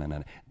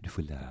 Nej. Du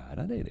får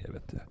lära dig det,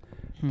 vet du.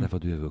 Därför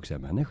att du är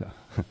vuxen människa.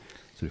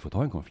 Så du får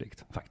ta en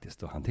konflikt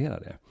faktiskt och hantera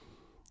det.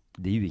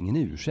 Det är ju ingen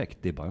ursäkt,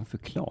 det är bara en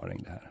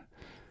förklaring det här.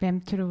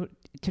 Vem tror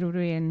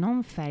du är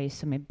någon färg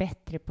som är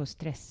bättre på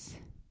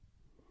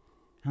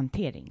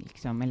stresshantering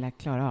liksom, eller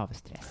klara av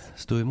stress?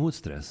 Stå emot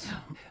stress.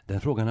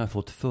 Den frågan har jag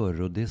fått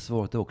förr och det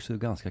svaret är också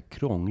ganska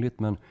krångligt,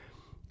 men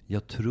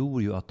jag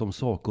tror ju att de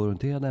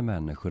sakorienterade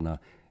människorna,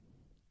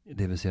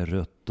 det vill säga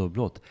rött och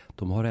blått,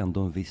 de har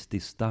ändå en viss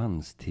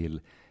distans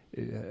till,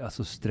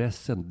 alltså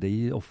stressen, det är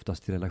ju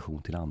oftast i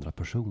relation till andra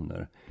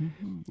personer.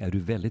 Är du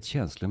väldigt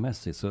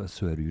känslomässig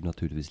så är du ju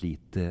naturligtvis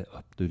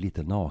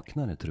lite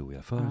naknare, tror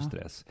jag, för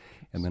stress.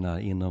 Jag menar,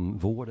 inom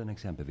vården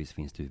exempelvis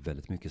finns det ju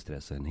väldigt mycket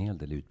stress och en hel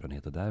del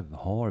utbrändhet, och där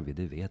har vi,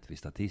 det vet vi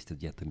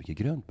statistiskt, jättemycket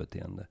grönt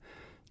beteende.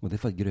 Och det är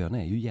för att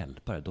gröna är ju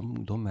hjälpare.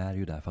 De är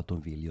ju där för att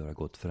de vill göra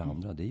gott för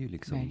andra. Det är ju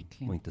liksom,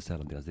 verkligen. Och inte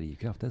sällan deras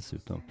drivkraft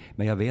dessutom.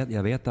 Men jag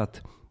vet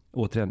att,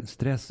 återigen,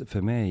 stress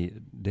för mig,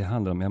 det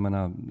handlar om, jag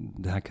menar,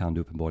 det här kan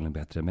du uppenbarligen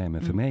bättre än mig,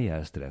 men för mig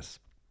är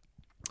stress,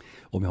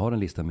 om jag har en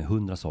lista med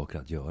 100 saker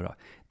att göra,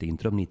 det är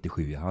inte de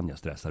 97 jag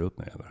stressar upp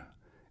mig över.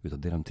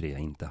 Utan det är de 3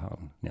 jag inte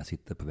hann när jag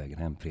sitter på vägen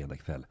hem fredag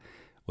kväll.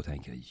 och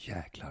tänker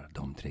jäklar,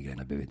 de 3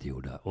 grejerna behöver inte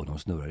gjorda. Och de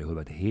snurrar i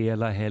huvudet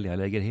hela helgen. Jag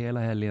lägger hela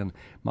helgen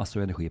massor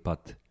av energi på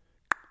att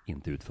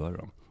inte utföra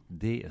dem.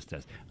 Det är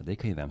stress. Och det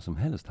kan ju vem som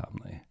helst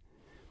hamna i.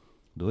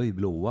 Då är ju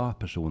blåa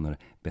personer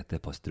bättre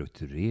på att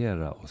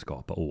strukturera och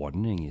skapa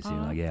ordning i sin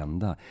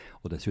agenda.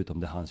 Och dessutom,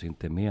 det hanns ju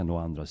inte med. Å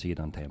andra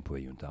sidan, tempo är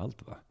ju inte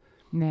allt, va?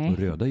 Nej, och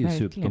röda är ju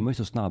verkligen. de är ju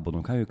så snabba och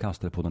de kan ju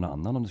kasta det på någon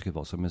annan om det skulle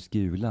vara som en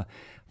skula.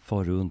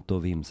 Far runt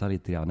och vimsa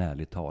lite grann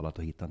ärligt talat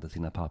och hittar inte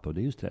sina papper. Och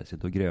det är ju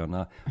stressigt. Och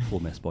gröna får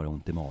mest bara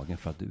ont i magen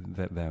för att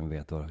vem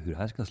vet hur det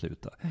här ska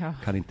sluta. Ja.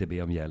 Kan inte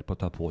be om hjälp och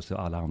ta på sig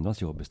alla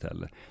andras jobb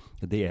istället.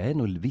 Det är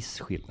nog viss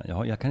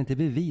skillnad. Jag kan inte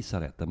bevisa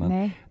detta,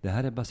 men det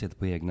här är baserat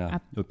på egna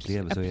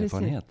upplevelser och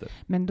erfarenheter.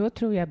 Men då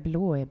tror jag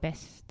blå är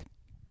bäst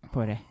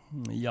på det.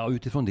 Ja,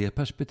 utifrån det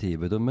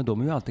perspektivet. Men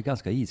de är ju alltid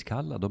ganska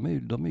iskalla.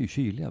 De är ju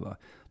kyliga, va?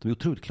 De är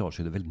otroligt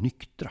klarsynta och väldigt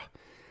nyktra.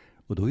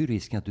 Och då är ju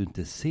risken att du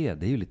inte ser.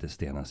 Det är ju lite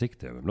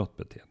stenansikte över blått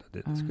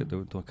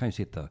beteende. De kan ju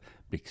sitta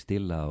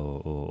blickstilla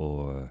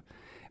och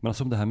men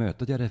som det här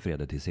mötet jag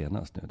refererade till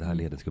senast nu. Det här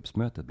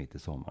ledningsgruppsmötet mitt i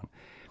sommaren.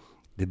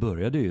 Det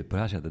började ju på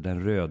det här sättet.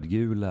 Den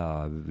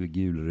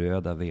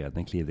gulröda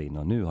vdn kliver in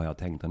och nu har jag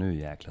tänkt att nu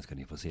jäklar ska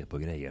ni få se på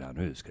grejer här.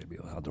 Nu ska det bli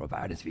att dra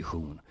världens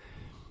vision.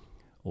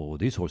 Och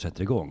det är så det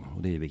sätter igång.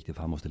 Och det är viktigt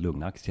för han måste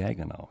lugna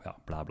aktieägarna och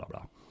bla bla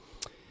bla.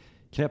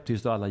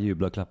 Knäpptyst och alla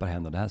jublar och klappar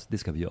händerna. Det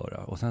ska vi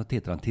göra. Och sen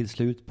tittar han till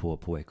slut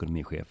på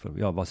ekonomichefen.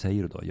 Ja, vad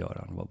säger du då,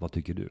 Göran? Vad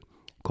tycker du?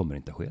 Kommer det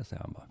inte att ske,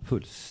 säger han bara.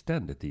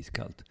 Fullständigt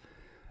iskallt.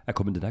 Det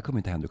där kommer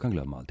inte hända, du kan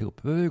glömma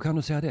alltihop. Hur kan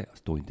du säga det?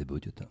 Står inte i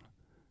budgeten.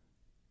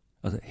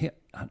 Alltså,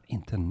 han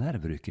inte en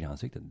nerv rycker i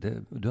ansiktet.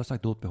 Du har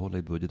sagt åt mig hålla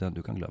i budgeten,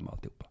 du kan glömma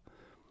alltihopa.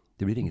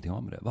 Det blir ingenting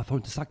av med det. Varför har du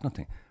inte sagt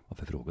någonting?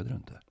 Varför frågade du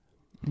inte?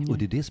 Och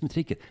det är det som är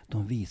tricket.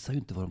 De visar ju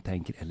inte vad de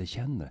tänker eller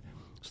känner.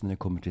 Så när det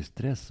kommer till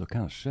stress och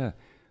kanske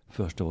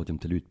första åtgärden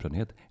till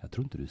utbrändhet, jag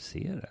tror inte du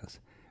ser det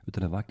ens.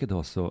 Utan en vacker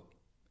dag så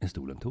är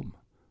stolen tom.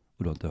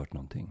 Och du har inte hört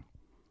någonting.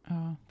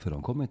 Ja. För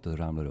de kommer inte att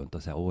ramla runt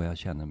och säga, jag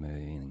känner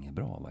mig inget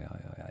bra.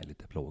 Jag är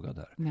lite plågad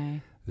där.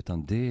 Nej.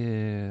 Utan det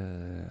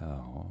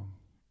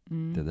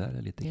där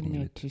är lite knivigt. Det är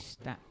mer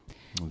tysta.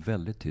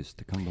 Väldigt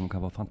tyst. De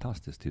kan vara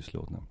fantastiskt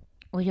tystlåtna.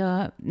 Och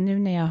nu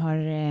när jag har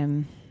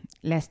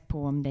läst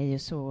på om dig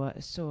och så,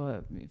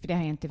 för det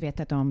har jag inte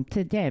vetat om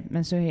tidigare,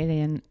 men så är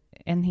det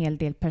en hel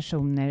del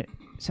personer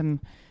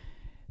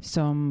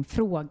som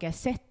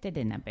frågasätter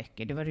dina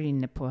böcker. Det var du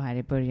inne på här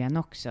i början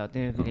också.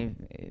 Det blev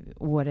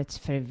årets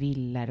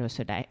förvillare och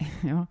sådär.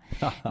 Ja.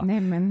 Nej,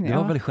 men, det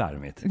var väl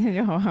charmigt.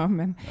 Ja,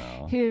 men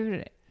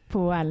hur,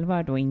 på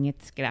allvar då,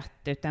 inget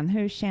skratt, utan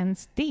hur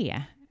känns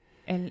det?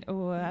 Hur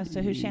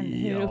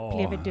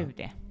upplever du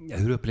det? Ja,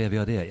 hur upplever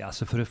jag det?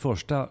 Alltså för det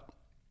första,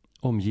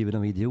 Omgiven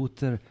av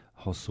idioter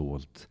har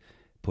sålt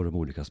på de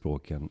olika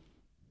språken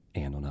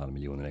 1,5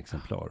 miljoner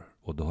exemplar.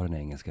 Och då har den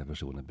engelska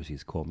versionen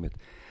precis kommit.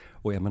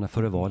 Och jag menar,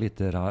 för att vara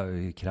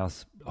lite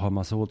krass, har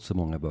man sålt så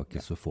många böcker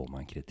så får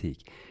man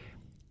kritik.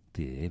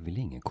 Det är väl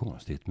inget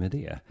konstigt med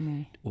det.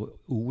 Nej. Och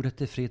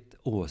ordet är fritt,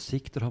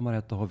 åsikter har man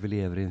rätt att ha. Vi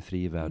lever i en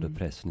fri värld och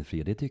pressen är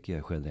fri. Det tycker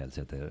jag generellt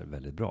sett är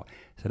väldigt bra.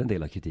 Sen en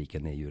del av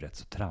kritiken är ju rätt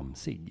så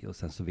tramsig. Och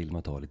sen så vill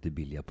man ta lite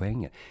billiga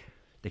poänger.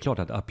 Det är klart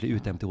att bli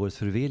utnämnd till årets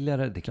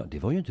förvillare, det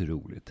var ju inte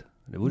roligt.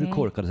 Det vore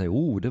korkat att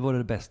säga, det var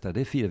det bästa,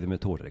 det firar vi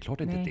med tårar. Det är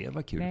klart inte det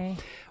var kul. Nej.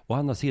 Å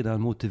andra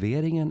sidan,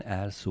 motiveringen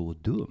är så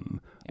dum.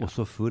 Ja. Och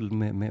så full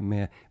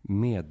med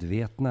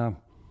medvetna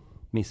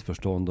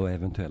missförstånd och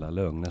eventuella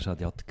lögner så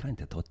att jag kan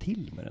inte ta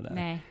till med det där.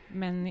 Nej,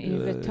 men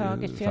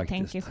överhuvudtaget, för jag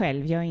tänker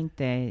själv, jag är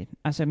inte,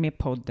 alltså med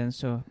podden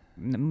så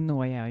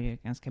når jag ju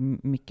ganska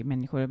mycket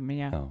människor, men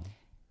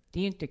det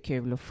är ju inte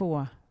kul att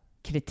få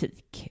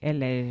kritik.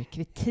 Eller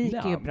kritik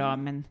är ju bra,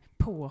 men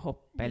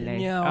påhopp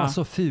eller...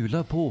 Alltså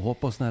fula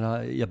påhopp och såna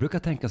här, jag brukar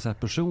tänka så här,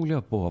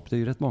 personliga påhopp, det är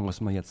ju rätt många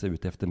som har gett sig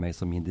ut efter mig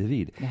som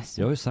individ. Yes.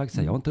 Jag har ju sagt så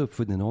här, jag har inte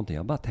uppfunnit någonting,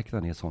 jag bara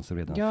tecknar ner sånt som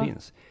redan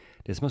finns.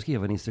 Det är som att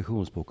skriva en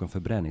instruktionsbok om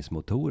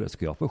förbränningsmotorer.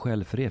 Ska jag få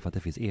skäll för det för att det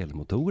finns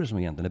elmotorer som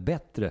egentligen är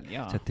bättre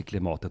sett till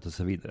klimatet och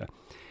så vidare.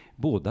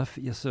 Båda,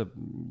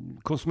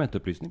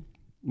 konsumentupplysning.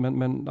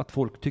 Men att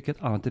folk tycker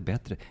att annat är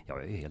bättre,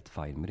 jag är helt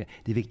fine med det.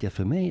 Det viktiga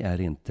för mig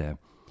är inte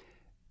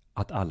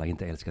att alla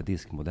inte älskar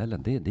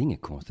diskmodellen. Det är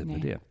inget konstigt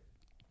med det.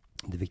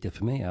 Det viktiga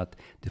för mig är att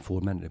det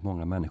får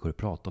många människor att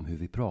prata om hur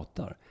vi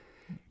pratar.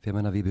 För jag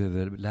menar, vi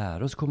behöver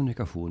lära oss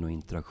kommunikation och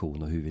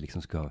interaktion och hur vi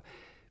liksom ska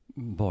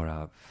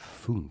bara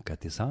funka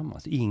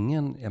tillsammans.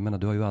 Jag menar,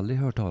 du har ju aldrig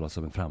hört talas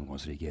om en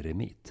framgångsrik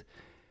eremit.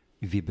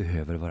 Vi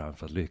behöver varandra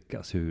för att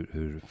lyckas,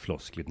 hur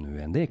floskligt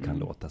nu än det kan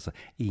låta. Så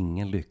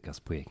ingen lyckas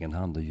på egen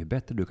hand, och ju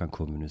bättre du kan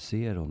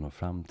kommunicera och nå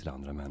fram till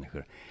andra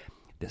människor,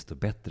 desto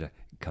bättre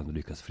kan du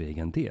lyckas för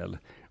egen del.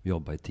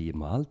 Jobba i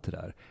team och allt det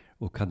där.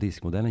 Och kan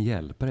diskmodellen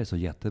hjälpa dig så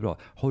jättebra.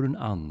 Har du en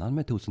annan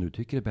metod som du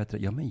tycker är bättre?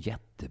 Ja, men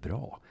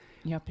jättebra.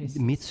 Ja,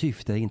 precis. Mitt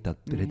syfte är inte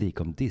att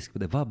predika om disk.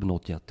 Det var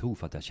något jag tog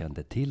för att jag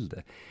kände till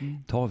det.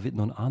 Tar vi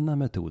någon annan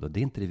metod, och det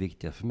är inte det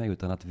viktiga för mig,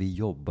 utan att vi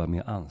jobbar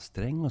med att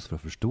anstränga oss för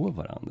att förstå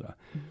varandra.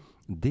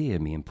 Det är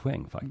min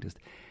poäng faktiskt.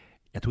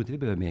 Jag tror inte vi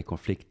behöver mer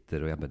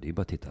konflikter. Och det är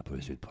bara att titta på hur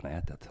det ser ut på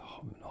nätet.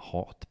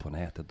 Hat på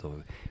nätet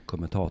och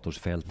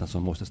kommentatorsfälten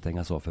som måste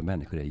stängas av för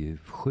människor är ju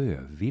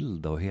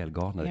sjövilda och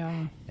helgalna. Ja.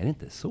 Är det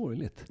inte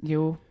sorgligt?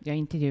 Jo, jag har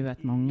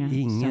intervjuat många.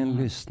 Ingen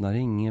lyssnar,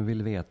 ingen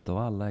vill veta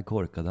och alla är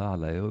korkade.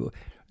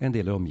 En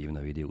del är omgivna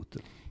av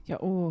idioter. Ja,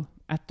 och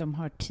att de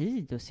har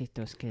tid att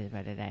sitta och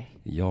skriva det där.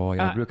 Ja,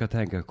 jag brukar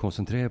tänka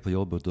koncentrera på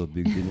jobbet och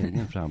bygga din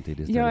egen framtid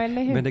istället. Ja,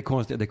 eller hur? Men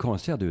det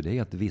konstiga det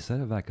är att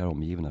vissa verkar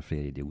omgivna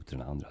fler idioter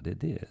än andra.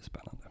 Det är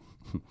spännande.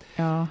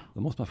 Ja.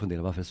 Då måste man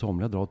fundera varför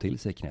somliga drar till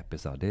sig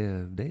knäppisar.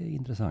 Det är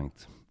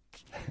intressant.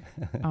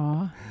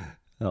 Ja.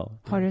 Ja.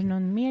 Har du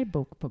någon mer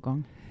bok på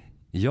gång?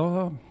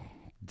 Ja,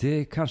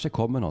 det kanske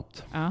kommer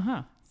något.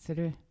 Aha, så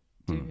du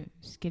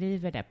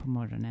skriver där på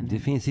morgonen? Det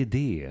finns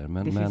idéer,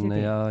 men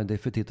det är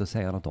för tidigt att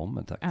säga något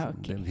om det.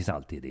 Okay. Det finns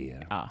alltid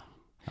idéer. Ja.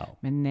 Ja.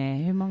 Men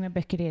hur många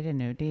böcker är det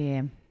nu? Det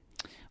är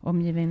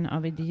omgiven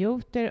av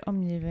idioter,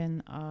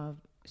 omgiven av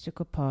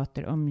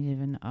psykopater,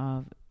 omgiven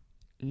av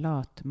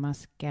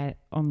latmaskar,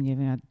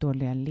 omgiven av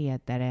dåliga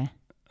ledare.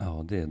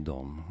 Ja, det är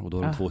de. Och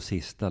då de två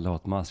sista,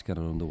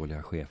 latmaskarna och de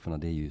dåliga cheferna,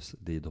 de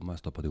har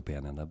stoppat upp i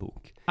en enda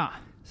bok. Ja.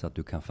 Så att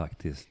du kan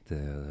faktiskt,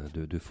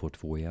 du får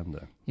 2 igen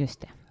där.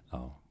 Just det.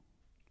 Ja.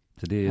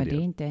 Så det är det är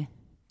inte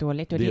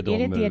dåligt. Och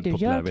är det du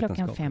gör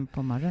klockan 5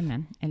 på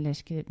morgonen? Eller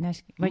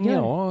vad gör du?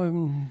 Ja,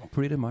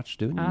 pretty much.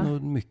 Det är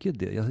mycket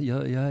det.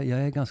 Jag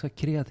är ganska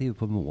kreativ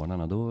på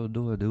morgnarna.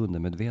 Då är det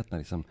undermedvetna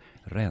liksom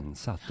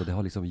rensat. Och det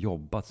har liksom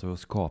jobbat och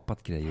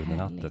skapat grejer under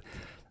natten.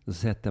 Så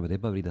sätter jag mig, det är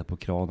bara att vrida på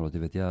kranen. Och du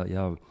vet,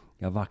 jag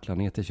vacklar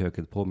ner till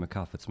köket på med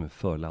kaffet som är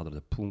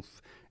förladdat.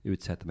 Puff,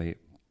 utsätter mig,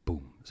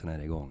 boom, sen är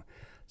det igång.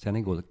 Sen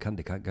det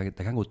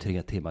kan gå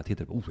 3 timmar,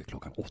 tittar på,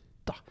 klockan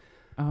 8.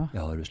 Ja.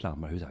 Jag hör hur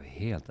slammar, hur jag är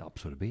helt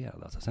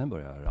absorberad. Alltså, sen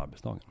börjar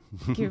arbetsdagen.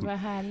 Gud vad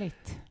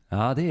härligt.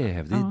 Ja, det är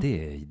häftigt.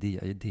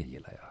 Det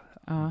gillar jag.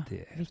 Ja,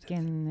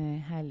 vilken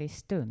härlig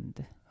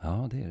stund.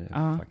 Ja, det är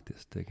det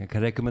faktiskt. Jag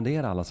kan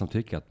rekommendera alla som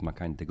tycker att man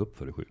kan inte gå upp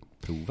före 7.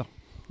 Prova.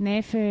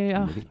 Nej,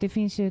 för det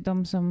finns ju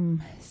de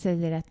som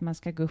säger att man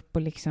ska gå upp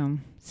och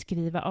liksom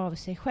skriva av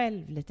sig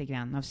själv lite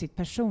grann av sitt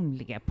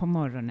personliga på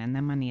morgonen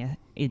när man är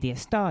i det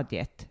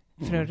stadiet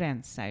för att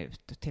rensa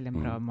ut till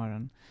en bra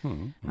morgon.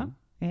 Ja.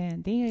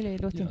 Det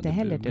låter inte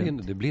heller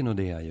dumt. Det blir nog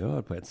det jag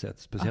gör på ett sätt.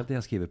 Speciellt när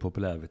jag skriver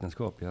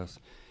populärvetenskap. Jag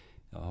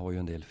har ju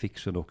en del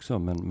fiction också.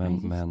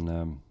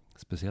 Men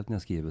speciellt när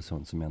jag skriver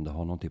sånt som ändå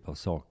har någon typ av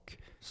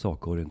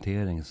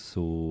sakorientering.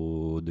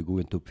 Så det går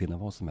ju inte att uppfinna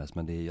vad som helst.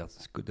 Men det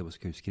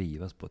ska ju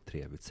skrivas på ett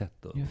trevligt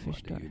sätt. Och det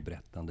är ju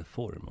berättande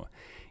form. Och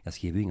jag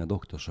skriver ju inga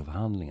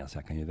doktorsavhandlingar. Så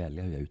jag kan ju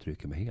välja hur jag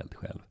uttrycker mig helt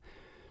själv.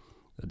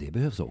 Det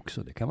behövs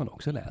också. Det kan man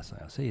också läsa.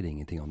 Jag säger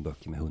ingenting om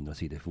böcker med 100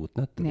 sidor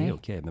fotnötter. Det är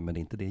okej, men det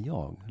är inte det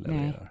jag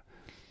levererar.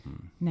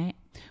 Nej.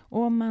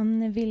 Och om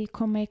man vill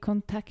komma i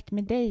kontakt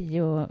med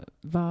dig, och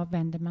vad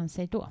vänder man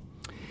sig då?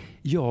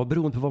 Ja,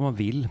 beroende på vad man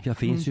vill. Jag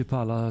finns ju på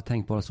alla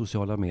tänkbara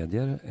sociala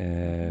medier.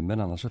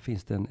 Men annars så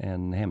finns det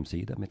en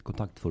hemsida med ett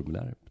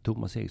kontaktformulär.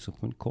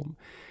 thomaseriksson.com.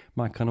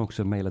 Man kan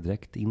också mejla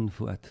direkt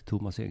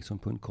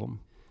info@thomaseriksson.com.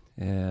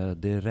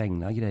 Det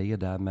regnar grejer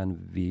där,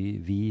 men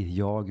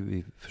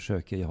jag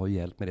försöker, jag har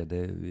hjälp med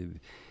det.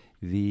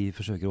 Vi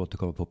försöker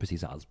återkomma på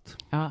precis allt.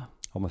 Ja.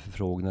 Har man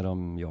förfrågningar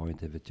om,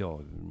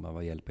 man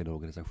var hjälp i en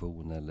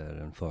organisation eller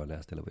en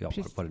föreläsning eller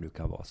vad det nu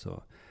kan vara,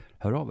 så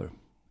hör av er.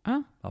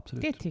 Ja,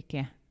 absolut. Det tycker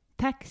jag.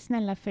 Tack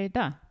snälla för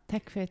idag.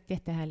 Tack för ett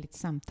jättehärligt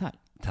samtal.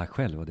 Tack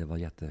själv, och det var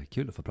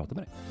jättekul att få prata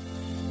med dig.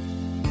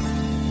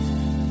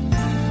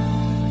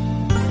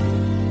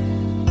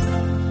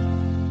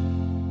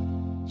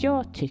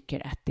 Jag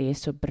tycker att det är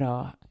så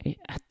bra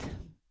att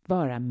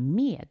vara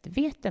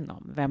medveten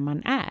om vem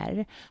man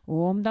är.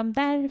 Och om de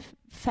där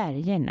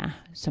färgerna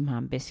som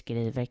han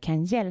beskriver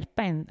kan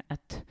hjälpa en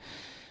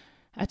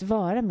att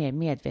vara mer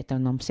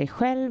medveten om sig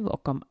själv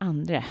och om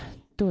andra,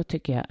 då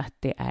tycker jag att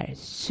det är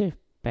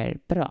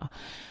superbra.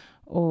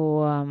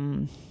 Och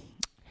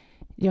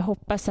jag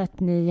hoppas att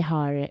ni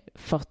har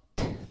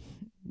fått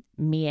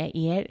med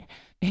er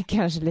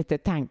kanske lite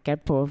tankar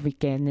på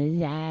vilka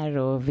ni är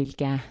och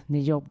vilka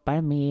ni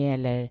jobbar med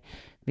eller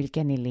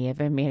vilka ni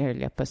lever med,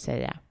 höll jag på att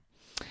säga.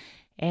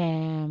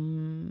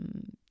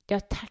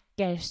 Jag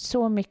tackar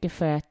så mycket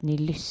för att ni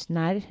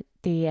lyssnar.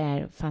 Det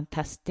är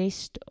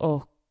fantastiskt,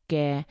 och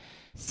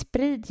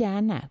sprid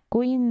gärna.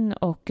 Gå in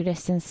och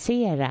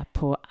recensera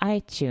på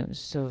iTunes,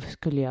 så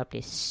skulle jag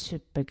bli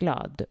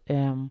superglad.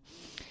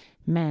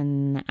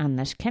 Men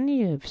annars kan ni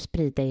ju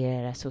sprida i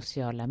era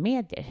sociala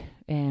medier.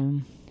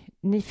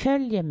 Ni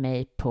följer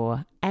mig på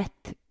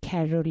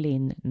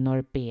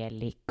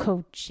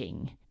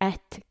 @CarolineNorbeliCoaching.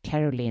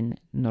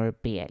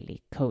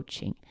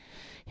 @CarolineNorbeliCoaching.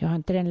 Jag har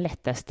inte den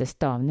lättaste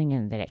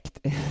stavningen direkt.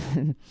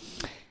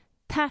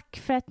 Tack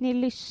för att ni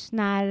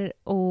lyssnar,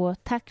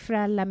 och tack för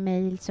alla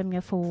mejl som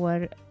jag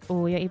får.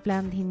 Och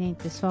ibland hinner jag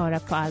inte svara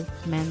på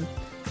allt, men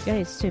jag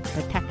är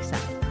supertacksam.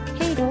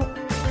 Hej då!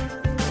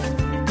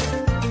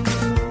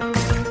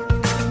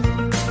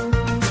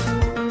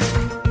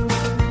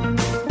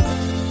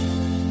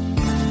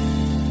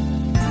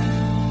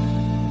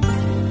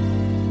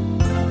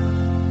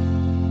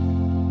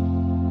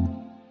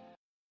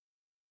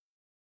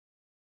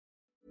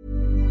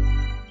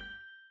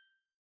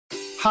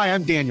 Hi,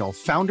 I'm Daniel,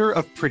 founder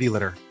of Pretty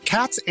Litter.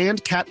 Cats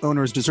and cat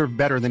owners deserve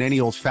better than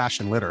any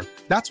old-fashioned litter.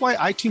 That's why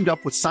I teamed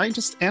up with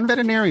scientists and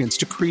veterinarians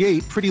to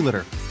create Pretty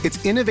Litter. Its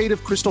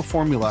innovative crystal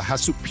formula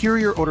has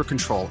superior odor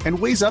control and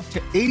weighs up to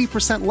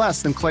 80%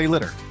 less than clay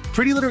litter.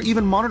 Pretty Litter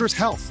even monitors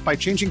health by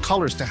changing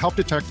colors to help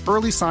detect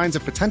early signs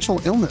of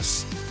potential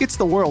illness. It's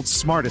the world's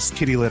smartest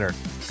kitty litter.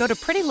 Go to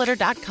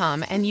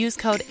prettylitter.com and use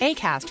code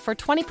ACAST for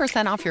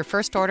 20% off your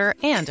first order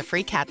and a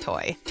free cat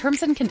toy.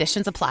 Terms and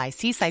conditions apply.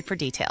 See site for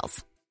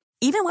details.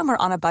 Even when we're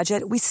on a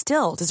budget, we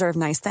still deserve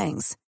nice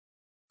things.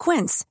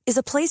 Quince is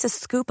a place to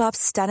scoop up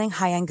stunning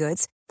high-end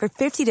goods for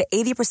 50 to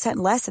 80%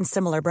 less than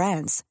similar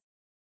brands.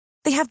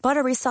 They have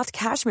buttery soft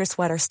cashmere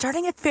sweaters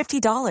starting at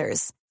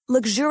 $50,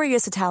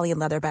 luxurious Italian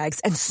leather bags,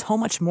 and so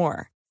much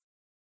more.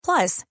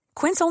 Plus,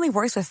 Quince only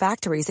works with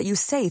factories that use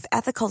safe,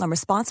 ethical, and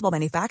responsible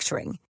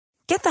manufacturing.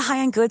 Get the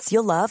high-end goods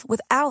you'll love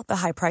without the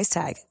high price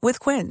tag with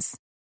Quince.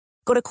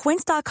 Go to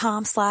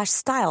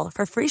quince.com/style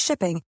for free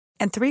shipping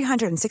and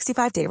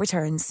 365-day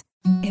returns.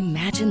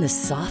 Imagine the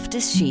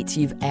softest sheets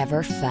you've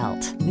ever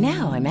felt.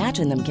 Now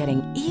imagine them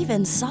getting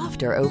even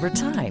softer over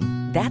time.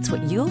 That's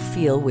what you'll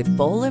feel with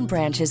Boll &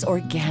 Branch's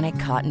organic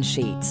cotton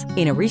sheets.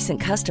 In a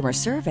recent customer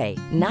survey,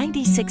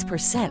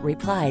 96%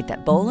 replied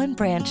that Boll &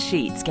 Branch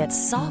sheets get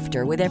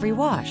softer with every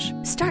wash.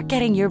 Start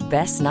getting your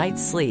best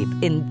night's sleep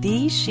in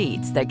these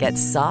sheets that get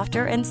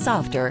softer and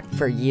softer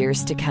for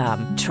years to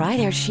come. Try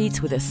their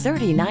sheets with a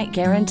 30-night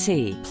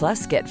guarantee.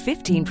 Plus, get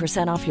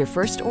 15% off your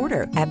first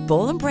order at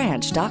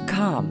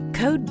bollandbranch.com.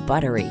 Code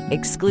BUTTERY.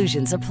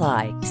 Exclusions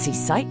apply. See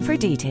site for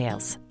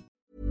details.